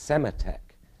look at Sematech,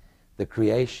 the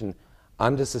creation,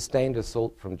 under sustained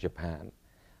assault from Japan,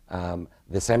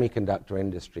 the semiconductor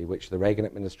industry, which the Reagan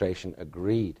administration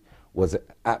agreed was an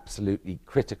absolutely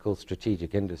critical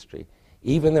strategic industry,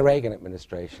 even the Reagan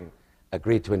administration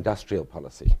agreed to industrial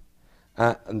policy.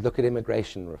 And look at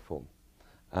immigration reform.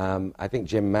 I think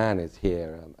Jim Mann is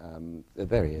here.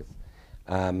 There he is.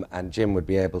 And Jim would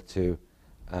be able to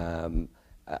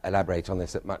elaborate on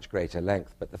this at much greater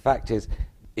length. But the fact is,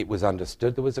 it was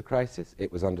understood there was a crisis. It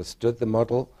was understood the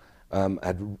model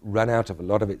had run out of a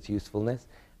lot of its usefulness,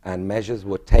 and measures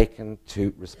were taken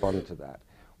to respond to that.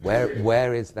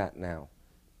 Where is that now?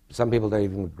 Some people don't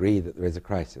even agree that there is a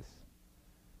crisis.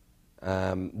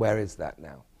 Where is that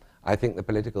now? I think the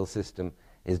political system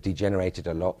is degenerated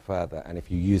a lot further, and if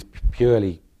you use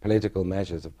purely political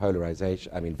measures of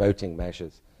polarization, I mean voting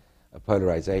measures of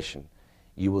polarization,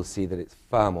 you will see that it's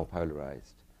far more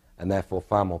polarized and therefore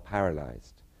far more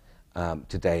paralyzed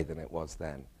today than it was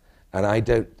then. And I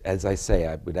don't, as I say,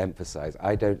 I would emphasize,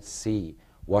 I don't see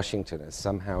Washington as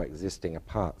somehow existing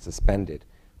apart, suspended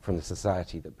from the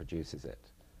society that produces it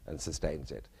and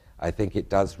sustains it. I think it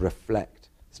does reflect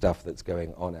stuff that's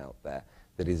going on out there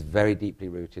that is very deeply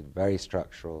rooted, very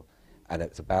structural, and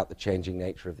it's about the changing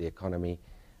nature of the economy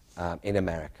in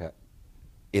America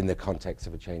in the context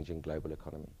of a changing global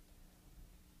economy.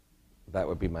 That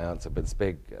would be my answer, but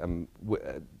Zbig...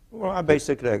 well, I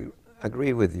basically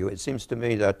agree with you. It seems to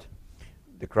me that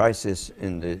the crisis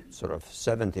in the sort of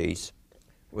 70s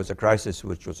was a crisis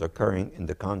which was occurring in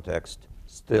the context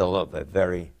still of a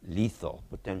very lethal,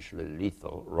 potentially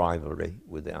lethal rivalry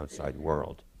with the outside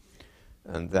world.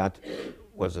 And that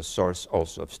was a source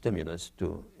also of stimulus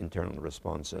to internal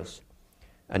responses.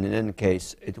 And in any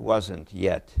case, it wasn't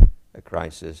yet a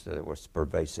crisis that was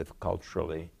pervasive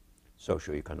culturally,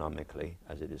 socioeconomically,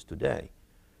 as it is today.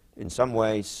 In some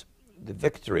ways, the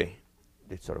victory,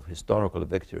 the sort of historical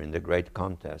victory in the great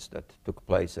contest that took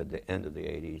place at the end of the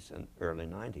 80s and early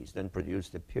 90s, then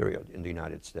produced a period in the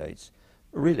United States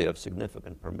really of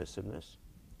significant permissiveness,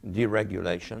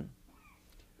 deregulation,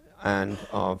 and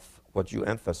of what you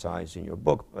emphasize in your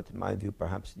book, but in my view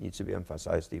perhaps needs to be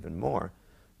emphasized even more,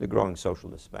 the growing social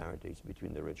disparities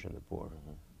between the rich and the poor.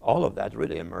 Mm-hmm. All of that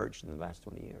really emerged in the last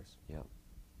 20 years. Yeah,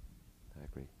 I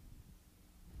agree.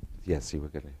 Yes, you were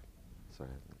going to. Sorry.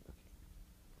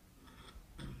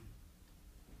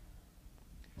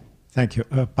 Thank you.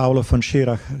 Paolo von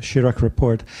Schirach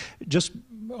Report. Just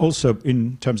also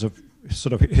in terms of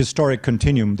sort of historic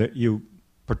continuum that you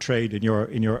portrayed in your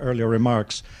earlier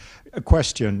remarks, a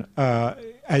question.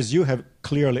 As you have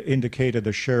clearly indicated,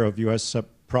 the share of U.S.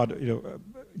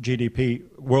 GDP,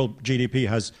 world GDP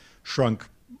has shrunk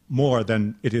more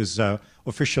than it is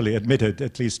officially admitted,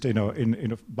 at least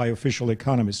by official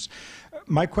economists.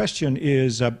 My question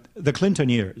is the Clinton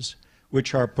years,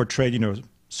 which are portrayed,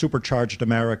 supercharged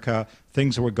America,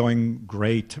 things were going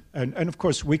great. And of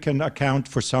course, we can account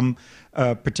for some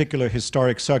particular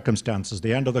historic circumstances,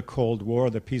 the end of the Cold War,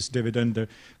 the peace dividend, the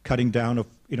cutting down of,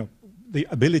 the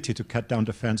ability to cut down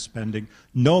defense spending,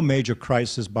 no major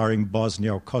crisis barring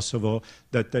Bosnia or Kosovo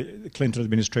that the Clinton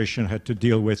administration had to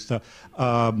deal with,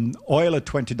 oil at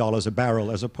 $20 a barrel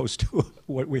as opposed to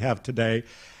what we have today.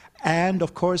 And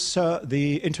of course,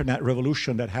 the internet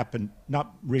revolution that happened,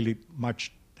 not really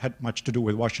had much to do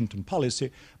with Washington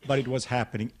policy, but it was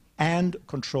happening, and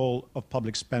control of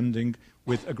public spending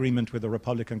with agreement with the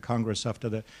Republican Congress after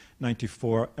the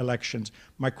 '94 elections.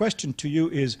 My question to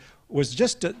you is, was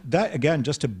just that, again,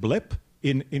 just a blip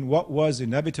in what was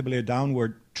inevitably a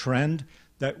downward trend,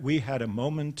 that we had a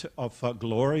moment of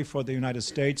glory for the United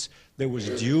States that was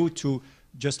due to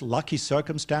just lucky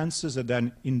circumstances, and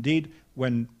then indeed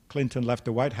when Clinton left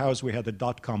the White House, we had the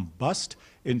dot-com bust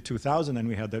in 2000, and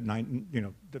we had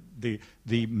the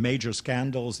major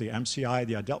scandals, the MCI,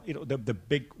 the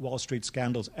big Wall Street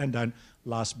scandals, and then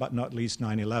last but not least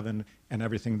 9/11 and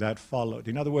everything that followed.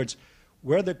 In other words,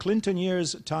 were the Clinton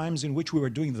years times in which we were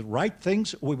doing the right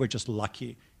things, or we were just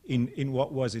lucky in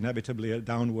what was inevitably a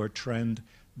downward trend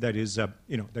that is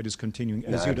continuing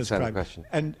as you described?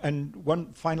 And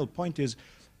one final point is,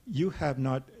 you have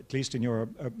not, at least in your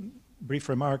brief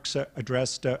remarks,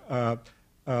 addressed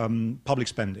public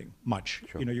spending much.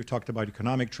 Sure. You talked about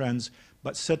economic trends,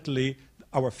 but certainly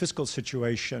our fiscal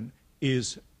situation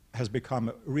has become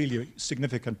a really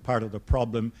significant part of the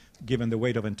problem, given the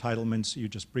weight of entitlements. You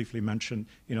just briefly mentioned,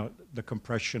 the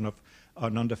compression of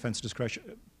non-defense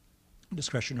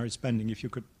discretionary spending. If you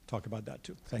could talk about that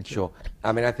too. Thank you. Sure.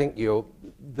 I mean, I think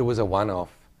there was a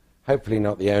one-off, hopefully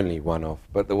not the only one-off,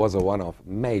 but there was a one-off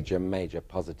major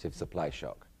positive supply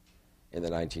shock in the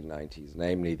 1990s,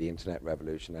 namely the internet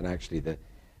revolution and actually the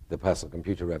personal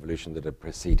computer revolution that had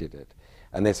preceded it.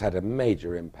 And this had a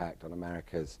major impact on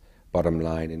America's bottom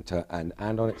line and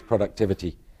on its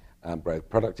productivity growth.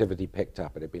 Productivity picked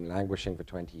up. It had been languishing for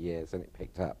 20 years, and it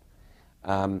picked up.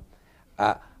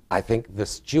 I think the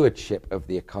stewardship of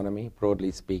the economy,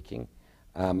 broadly speaking,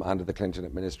 under the Clinton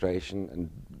administration, and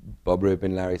Bob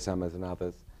Rubin, Larry Summers, and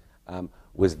others,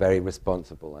 was very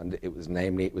responsible. And it was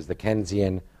the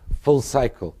Keynesian,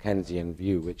 full-cycle Keynesian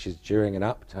view, which is during an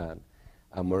upturn,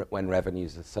 when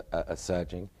revenues are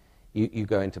surging, you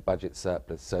go into budget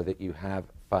surplus so that you have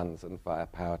funds and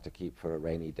firepower to keep for a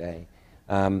rainy day.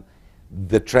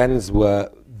 The trends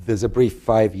were, there's a brief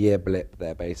 5-year blip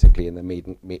there, basically, in the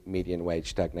median wage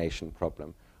stagnation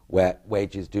problem, where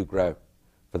wages do grow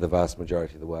for the vast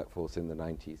majority of the workforce in the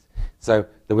 90s. So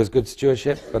there was good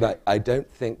stewardship, but I don't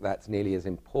think that's nearly as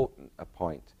important a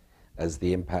point as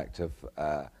the impact of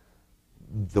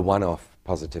the one-off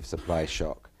positive supply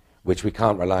shock, which we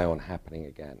can't rely on happening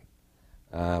again.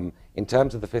 In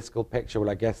terms of the fiscal picture, well,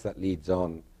 I guess that leads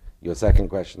on, your second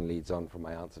question leads on from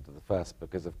my answer to the first,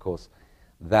 because, of course,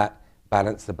 that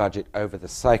balance the budget over the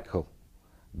cycle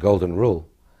golden rule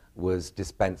was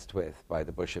dispensed with by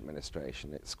the Bush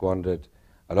administration. It squandered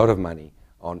a lot of money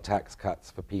on tax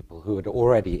cuts for people who had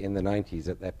already, in the 90s,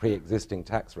 at their pre-existing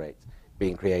tax rates,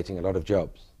 been creating a lot of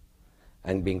jobs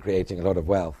and been creating a lot of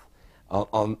wealth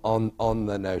on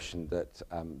the notion that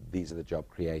these are the job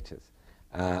creators.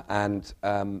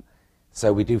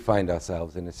 So we do find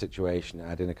ourselves in a situation,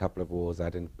 add in a couple of wars,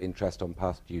 add in interest on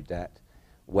past due debt,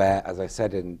 where, as I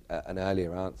said in an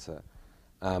earlier answer,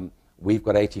 we've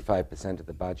got 85% of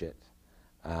the budget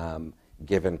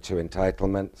given to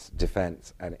entitlements,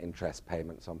 defense, and interest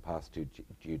payments on past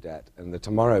due debt. And the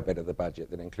tomorrow bit of the budget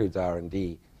that includes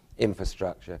R&D,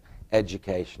 infrastructure,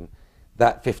 education,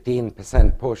 that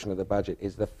 15% portion of the budget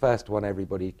is the first one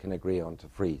everybody can agree on to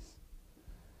freeze.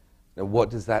 Now, what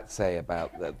does that say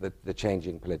about the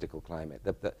changing political climate?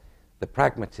 The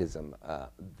pragmatism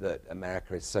that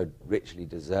America is so richly,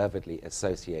 deservedly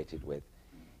associated with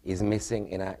is missing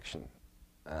in action.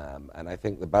 And I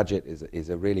think the budget is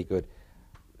a really good.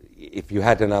 If you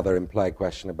had another implied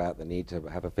question about the need to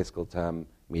have a fiscal term,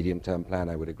 medium-term plan,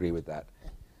 I would agree with that.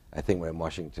 I think we're in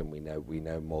Washington. We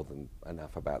know more than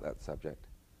enough about that subject.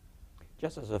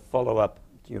 Just as a follow-up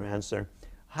to your answer,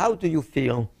 how do you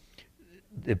feel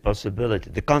the possibility,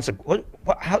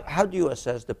 how do you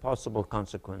assess the possible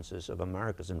consequences of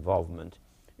America's involvement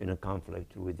in a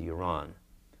conflict with Iran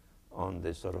on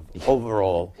the sort of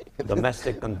overall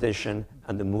domestic condition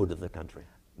and the mood of the country?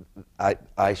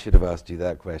 I should have asked you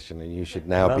that question, and you should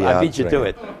now be answering. I beat you to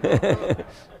it.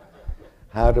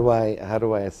 How do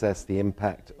I assess the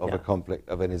impact of a conflict,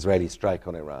 of an Israeli strike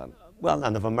on Iran? Well,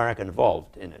 and of America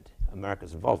involved in it,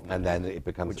 America's involvement, and then it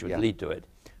becomes, which would lead to it,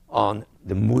 on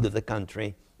the mood of the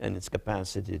country and its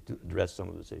capacity to address some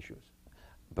of those issues.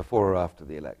 Before or after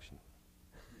the election?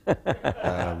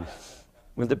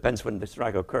 Well, it depends when the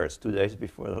strike occurs, 2 days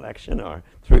before the election or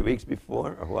 3 weeks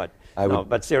before or what. No,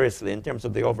 but seriously, in terms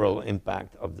of the overall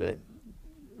impact of the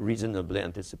reasonably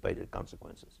anticipated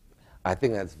consequences. I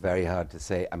think that's very hard to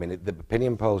say. I mean, the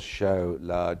opinion polls show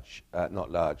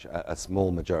a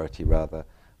small majority rather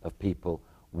of people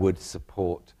would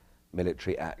support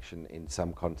military action in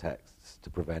some contexts to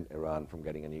prevent Iran from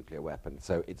getting a nuclear weapon.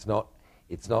 So it's not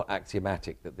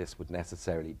axiomatic that this would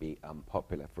necessarily be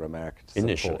unpopular for America to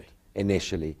support.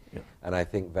 Initially. Yeah. And I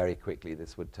think very quickly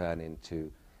this would turn into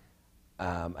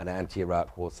an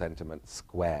anti-Iraq war sentiment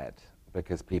squared,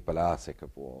 because people are sick of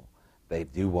war. They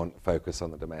do want focus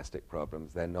on the domestic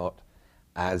problems. They're not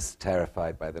as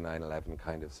terrified by the 9/11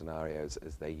 kind of scenarios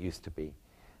as they used to be.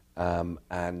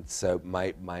 And so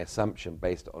my assumption,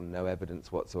 based on no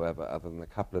evidence whatsoever other than a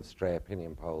couple of stray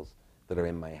opinion polls that are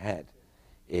in my head,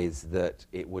 is that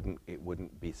it wouldn't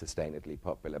be sustainably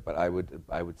popular. But I would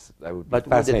be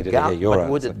fascinated to hear your answer.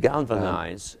 But would it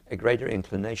galvanize a greater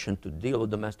inclination to deal with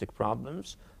domestic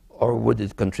problems, or would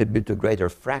it contribute to greater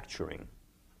fracturing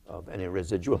of any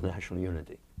residual national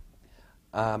unity?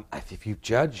 If you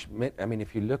judge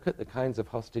if you look at the kinds of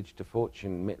hostage to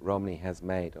fortune Mitt Romney has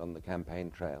made on the campaign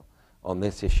trail on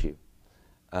this issue,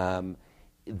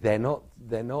 they're not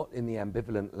in the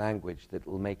ambivalent language that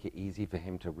will make it easy for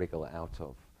him to wriggle out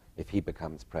of if he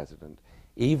becomes president.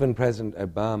 Even President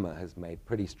Obama has made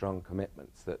pretty strong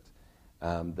commitments that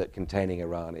that containing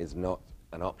Iran is not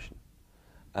an option.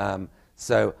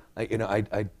 So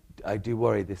I do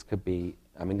worry this could be.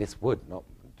 I mean, this would not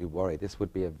do worry. This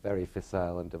would be a very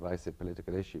fissile and divisive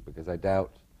political issue, because I doubt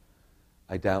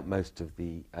a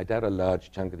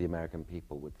large chunk of the American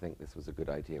people would think this was a good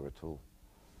idea at all.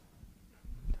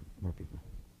 More people.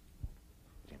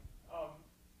 Jim.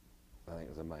 I think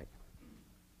there's a mic.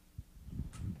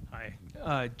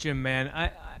 Hi, Jim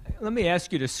Mann. Let me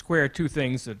ask you to square two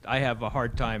things that I have a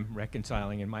hard time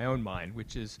reconciling in my own mind,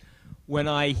 which is when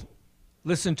I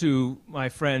listen to my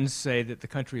friends say that the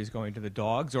country is going to the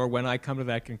dogs, or when I come to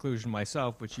that conclusion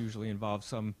myself, which usually involves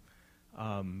something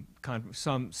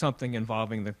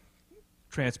involving the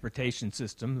transportation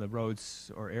system, the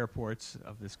roads or airports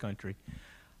of this country.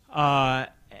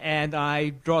 And I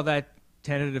draw that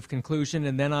tentative conclusion,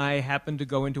 and then I happen to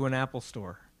go into an Apple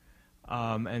store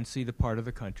and see the part of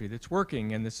the country that's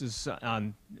working. And this is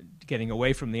on getting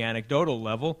away from the anecdotal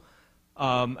level,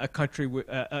 a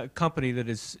company that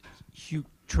is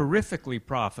terrifically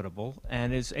profitable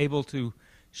and is able to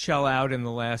shell out in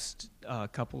the last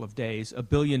couple of days $1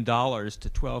 billion to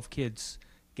 12 kids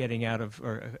getting out of,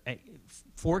 or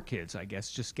 4 kids, I guess,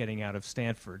 just getting out of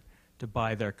Stanford to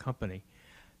buy their company.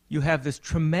 You have this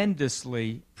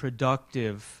tremendously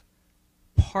productive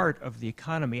part of the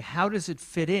economy. How does it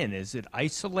fit in? Is it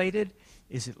isolated?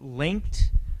 Is it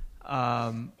linked?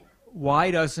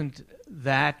 Why doesn't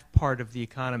that part of the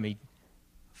economy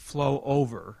flow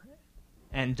over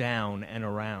and down and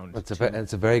around? It's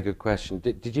a very good question.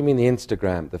 Did you mean the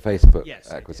Instagram, the Facebook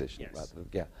acquisition? Yes.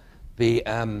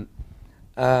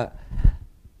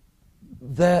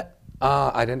 There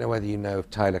are, I don't know whether you know of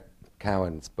Tyler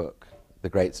Cowen's book, The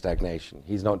Great Stagnation.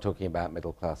 He's not talking about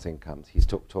middle-class incomes. He's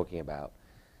talking about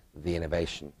the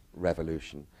innovation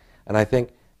revolution. And I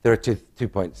think there are two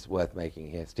points worth making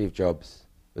here. Steve Jobs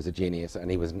was a genius,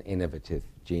 and he was an innovative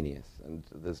genius, and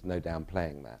there's no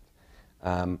downplaying that.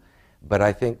 But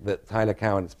I think that Tyler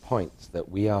Cowen's points that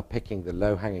we are picking the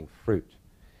low-hanging fruit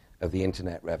of the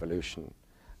internet revolution.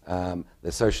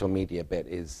 The social media bit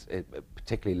is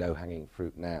particularly low-hanging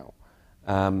fruit now.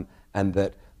 And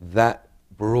that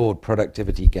broad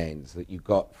productivity gains that you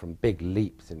got from big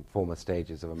leaps in former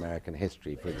stages of American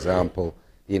history, for example,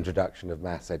 the introduction of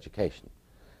mass education,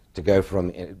 to go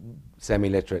from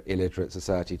semi-literate, illiterate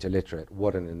society to literate,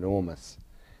 what an enormous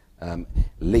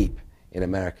leap in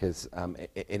America's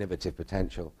innovative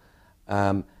potential,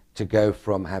 to go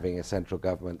from having a central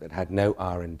government that had no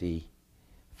R&D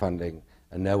funding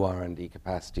and no R&D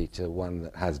capacity to one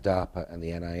that has DARPA and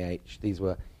the NIH. These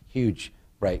were huge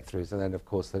breakthroughs. And then, of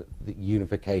course, the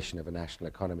unification of a national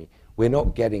economy. We're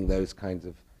not getting those kinds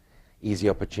of easy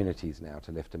opportunities now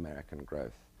to lift American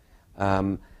growth.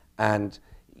 And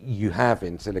you have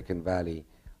in Silicon Valley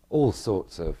all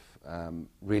sorts of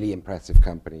really impressive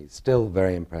companies, still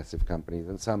very impressive companies,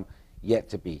 and some yet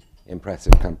to be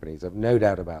impressive companies. I've no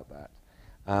doubt about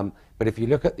that. But if you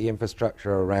look at the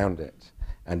infrastructure around it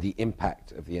and the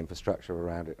impact of the infrastructure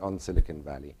around it on Silicon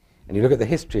Valley, and you look at the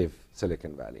history of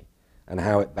Silicon Valley and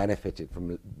how it benefited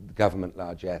from government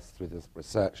largesse through the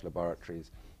research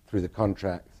laboratories, through the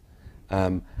contracts,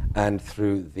 and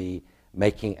through the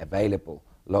making available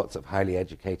lots of highly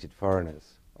educated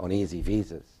foreigners on easy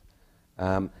visas,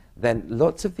 then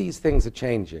lots of these things are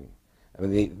changing. I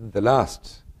mean, the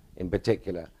last in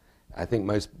particular, I think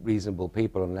most reasonable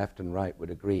people on left and right would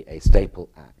agree, a staple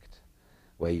act,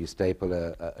 where you staple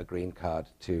a green card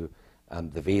to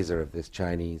the visa of this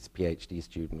Chinese PhD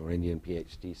student or Indian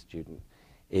PhD student,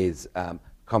 is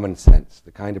common sense,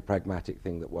 the kind of pragmatic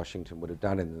thing that Washington would have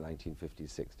done in the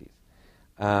 1950s,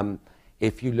 60s.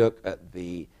 If you look at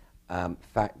the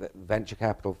fact that venture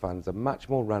capital funds are much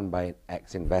more run by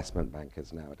ex-investment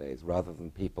bankers nowadays rather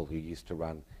than people who used to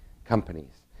run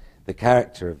companies, the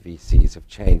character of VCs have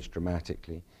changed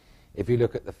dramatically. If you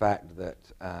look at the fact that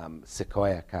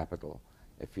Sequoia Capital,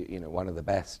 one of the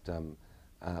best,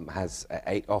 has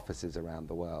 8 offices around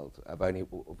the world,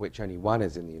 of which only 1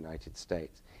 is in the United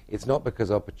States. It's not because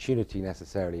opportunity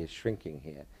necessarily is shrinking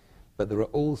here, but there are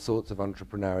all sorts of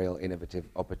entrepreneurial, innovative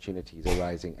opportunities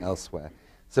arising elsewhere.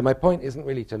 So my point isn't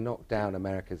really to knock down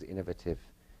America's innovative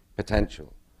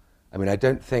potential. I mean, I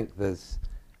don't think there's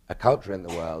a culture in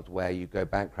the world where you go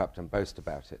bankrupt and boast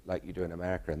about it like you do in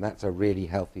America, and that's a really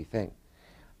healthy thing.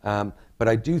 But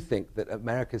I do think that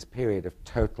America's period of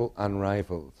total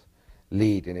unrivaled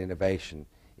lead in innovation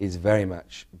is very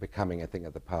much becoming a thing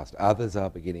of the past. Others are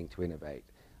beginning to innovate.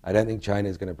 I don't think China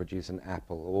is going to produce an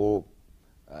Apple, or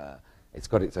it's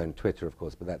got its own Twitter, of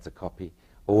course, but that's a copy,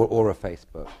 or a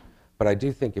Facebook. But I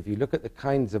do think if you look at the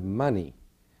kinds of money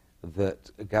that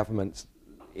governments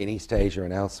in East Asia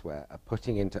and elsewhere are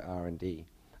putting into R&D,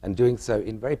 and doing so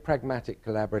in very pragmatic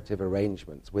collaborative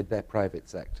arrangements with their private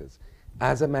sectors,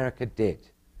 as America did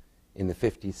in the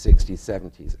 50s, 60s,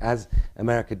 70s, as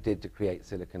America did to create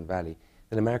Silicon Valley,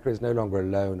 then America is no longer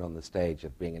alone on the stage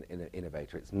of being an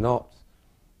innovator. It's not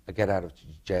a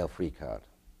get-out-of-jail-free card.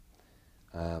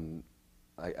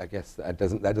 I guess that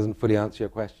doesn't fully answer your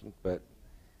question, but...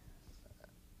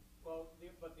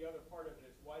 But the other part of it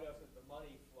is, why doesn't the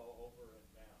money flow over and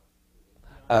down?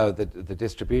 Oh, the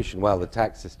distribution. Well, the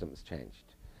tax system's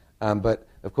changed. But,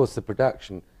 of course, the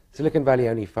production... Silicon Valley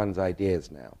only funds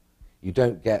ideas now. You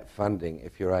don't get funding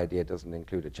if your idea doesn't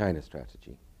include a China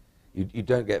strategy. You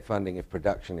don't get funding if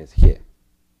production is here.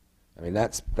 I mean,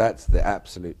 that's the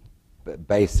absolute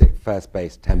basic first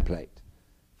base template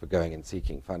for going and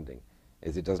seeking funding,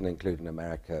 is it doesn't include an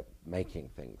America making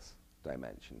things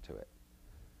dimension to it.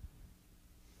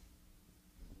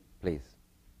 Please.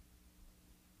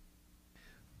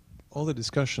 All the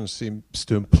discussion seems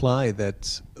to imply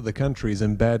that the country is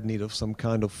in bad need of some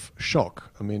kind of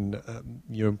shock. I mean,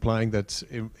 you're implying that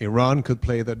Iran could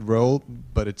play that role,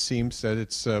 but it seems that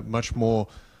it's much more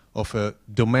of a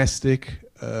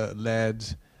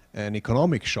domestic-led and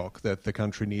economic shock that the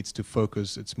country needs to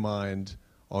focus its mind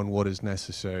on what is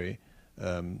necessary.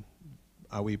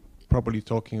 Are we probably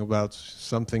talking about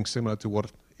something similar to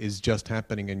what is just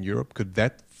happening in Europe? Could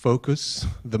that focus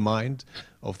the mind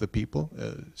of the people?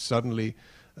 Suddenly,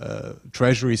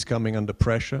 treasuries coming under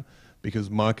pressure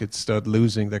because markets start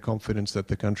losing their confidence that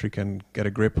the country can get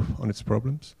a grip on its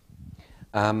problems?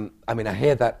 I mean, I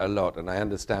hear that a lot, and I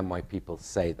understand why people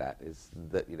say that, is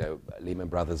that, Lehman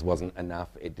Brothers wasn't enough,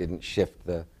 it didn't shift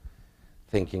the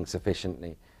thinking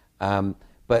sufficiently.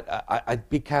 But I'd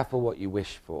be careful what you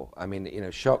wish for. I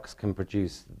mean, shocks can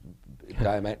produce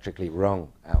diametrically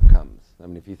wrong outcomes. I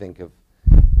mean, if you think of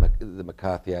the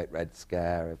McCarthyite Red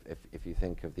Scare, if you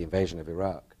think of the invasion of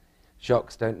Iraq,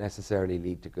 shocks don't necessarily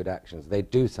lead to good actions. They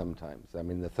do sometimes. I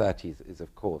mean, the 30s is,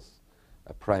 of course,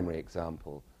 a primary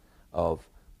example of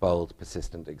bold,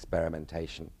 persistent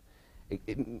experimentation.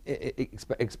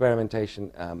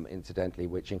 Experimentation, incidentally,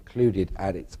 which included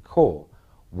at its core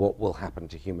what will happen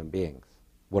to human beings.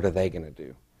 What are they going to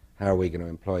do? How are we going to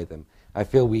employ them? I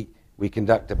feel we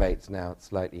conduct debates now at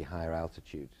slightly higher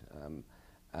altitude,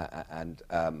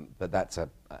 but that's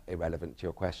irrelevant to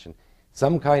your question.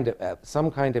 Some kind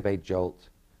of a jolt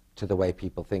to the way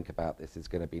people think about this is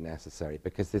going to be necessary,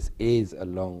 because this is a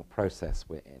long process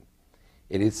we're in.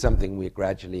 It is something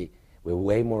we're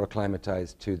way more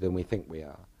acclimatized to than we think we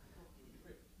are.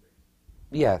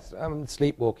 Yes,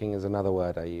 sleepwalking is another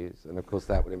word I use, and of course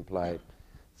that would imply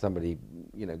somebody,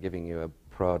 giving you a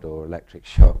prod or electric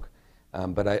shock.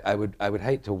 But I would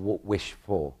hate to wish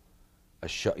for a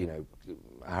shock,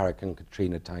 Hurricane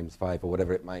Katrina ×5 or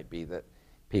whatever it might be that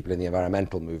people in the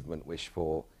environmental movement wish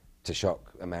for to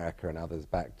shock America and others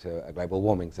back to a global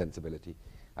warming sensibility.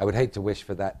 I would hate to wish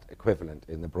for that equivalent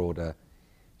in the broader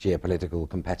geopolitical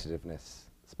competitiveness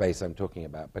space I'm talking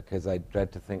about, because I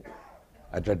dread to think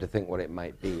what it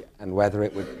might be and whether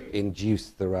it would induce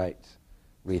the right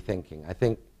rethinking. I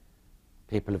think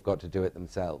people have got to do it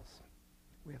themselves.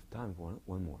 We have time for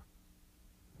one more.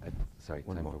 Sorry,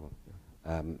 One time more.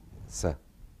 for one. Sir.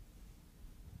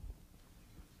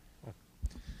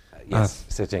 Yes,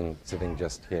 sitting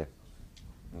just here.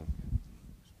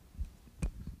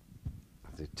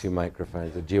 The 2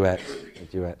 microphones. A duet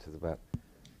is about.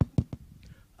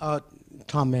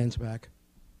 Tom Mansback.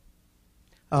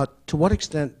 To what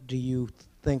extent do you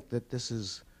think that this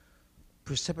is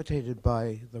precipitated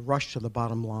by the rush to the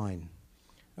bottom line?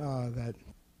 That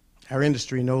our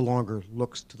industry no longer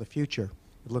looks to the future,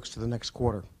 it looks to the next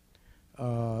quarter.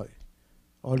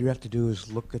 All you have to do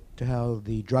is look at how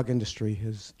the drug industry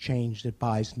has changed. It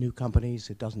buys new companies.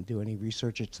 It doesn't do any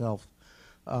research itself.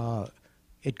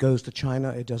 It goes to China.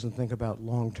 It doesn't think about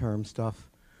long-term stuff.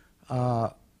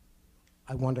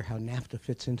 I wonder how NAFTA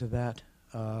fits into that.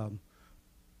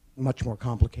 Much more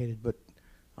complicated, but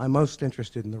I'm most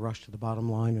interested in the rush to the bottom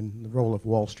line and the role of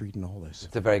Wall Street in all this.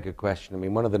 It's a very good question. I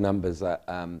mean, one of the numbers that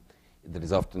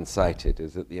is often cited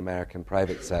is that the American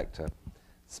private sector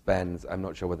spends, I'm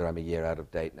not sure whether I'm a year out of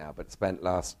date now, but spent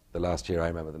the last year, I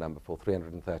remember the number for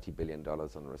 $330 billion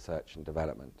on research and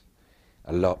development.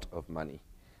 A lot of money.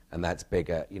 And that's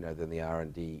bigger, than the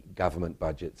R&D government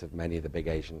budgets of many of the big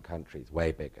Asian countries,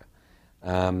 way bigger.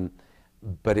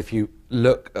 But if you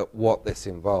look at what this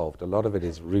involved, a lot of it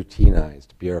is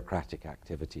routinized bureaucratic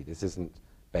activity. This isn't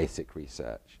basic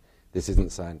research. This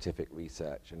isn't scientific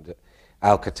research. And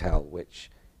Alcatel,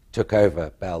 which took over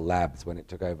Bell Labs when it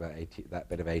took over that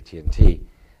bit of AT&T,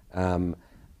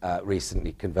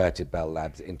 recently converted Bell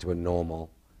Labs into a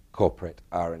normal corporate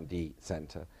R&D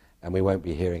center. And we won't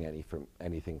be hearing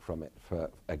anything from it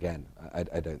again,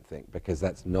 I don't think, because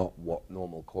that's not what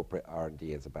normal corporate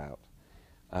R&D is about.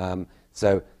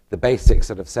 So the basic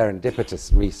sort of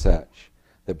serendipitous research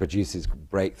that produces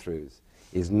breakthroughs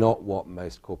is not what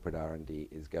most corporate R&D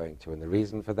is going to. And the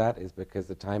reason for that is because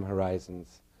the time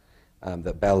horizons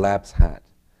that Bell Labs had,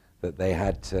 that they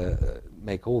had to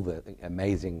make all the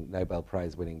amazing Nobel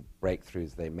Prize winning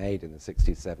breakthroughs they made in the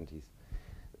 60s, 70s,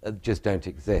 just don't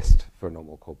exist for a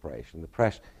normal corporation. The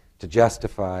pressure to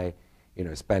justify,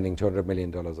 spending $200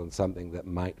 million on something that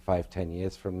might 5-10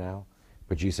 years from now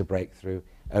produce a breakthrough,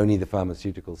 only the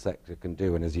pharmaceutical sector can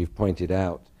do. And as you've pointed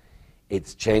out,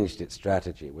 it's changed its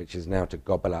strategy, which is now to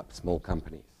gobble up small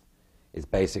companies.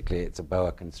 It's a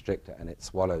boa constrictor, and it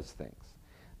swallows things.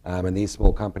 And these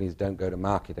small companies don't go to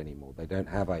market anymore. They don't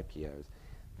have IPOs.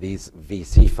 These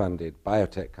VC-funded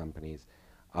biotech companies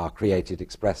are created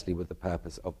expressly with the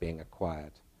purpose of being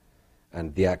acquired.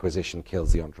 And the acquisition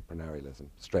kills the entrepreneurialism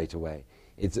straight away.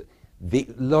 A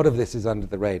lot of this is under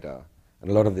the radar, and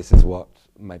a lot of this is what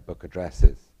my book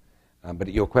addresses. But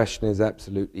your question is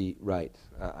absolutely right.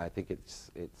 I think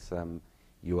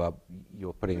you're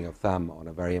putting your thumb on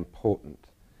a very important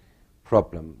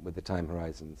problem with the time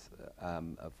horizons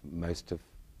of most of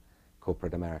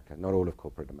corporate America. Not all of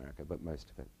corporate America, but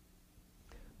most of it.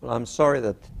 Well, I'm sorry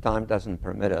that time doesn't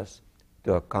permit us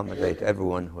to accommodate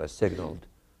everyone who has signaled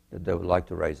that they would like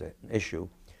to raise an issue.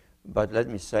 But let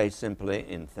me say simply,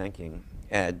 in thanking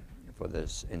Ed for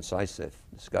this incisive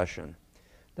discussion,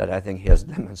 that I think he has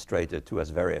demonstrated to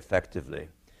us very effectively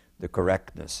the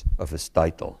correctness of his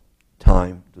title,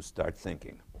 Time to Start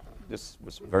Thinking. This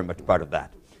was very much part of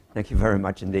that. Thank you very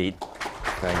much indeed.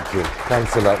 Thank you.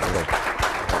 Thanks a lot.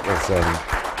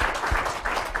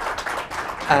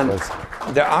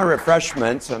 There are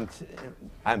refreshments, and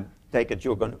I take it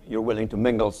you're willing to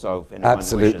mingle, so if anyone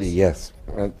absolutely, wishes. Yes.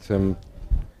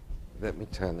 Let me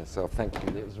turn this off. Thank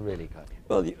you. It was really good.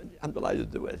 Well, I'm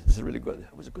delighted to do it. It's really good.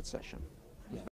 It was a good session.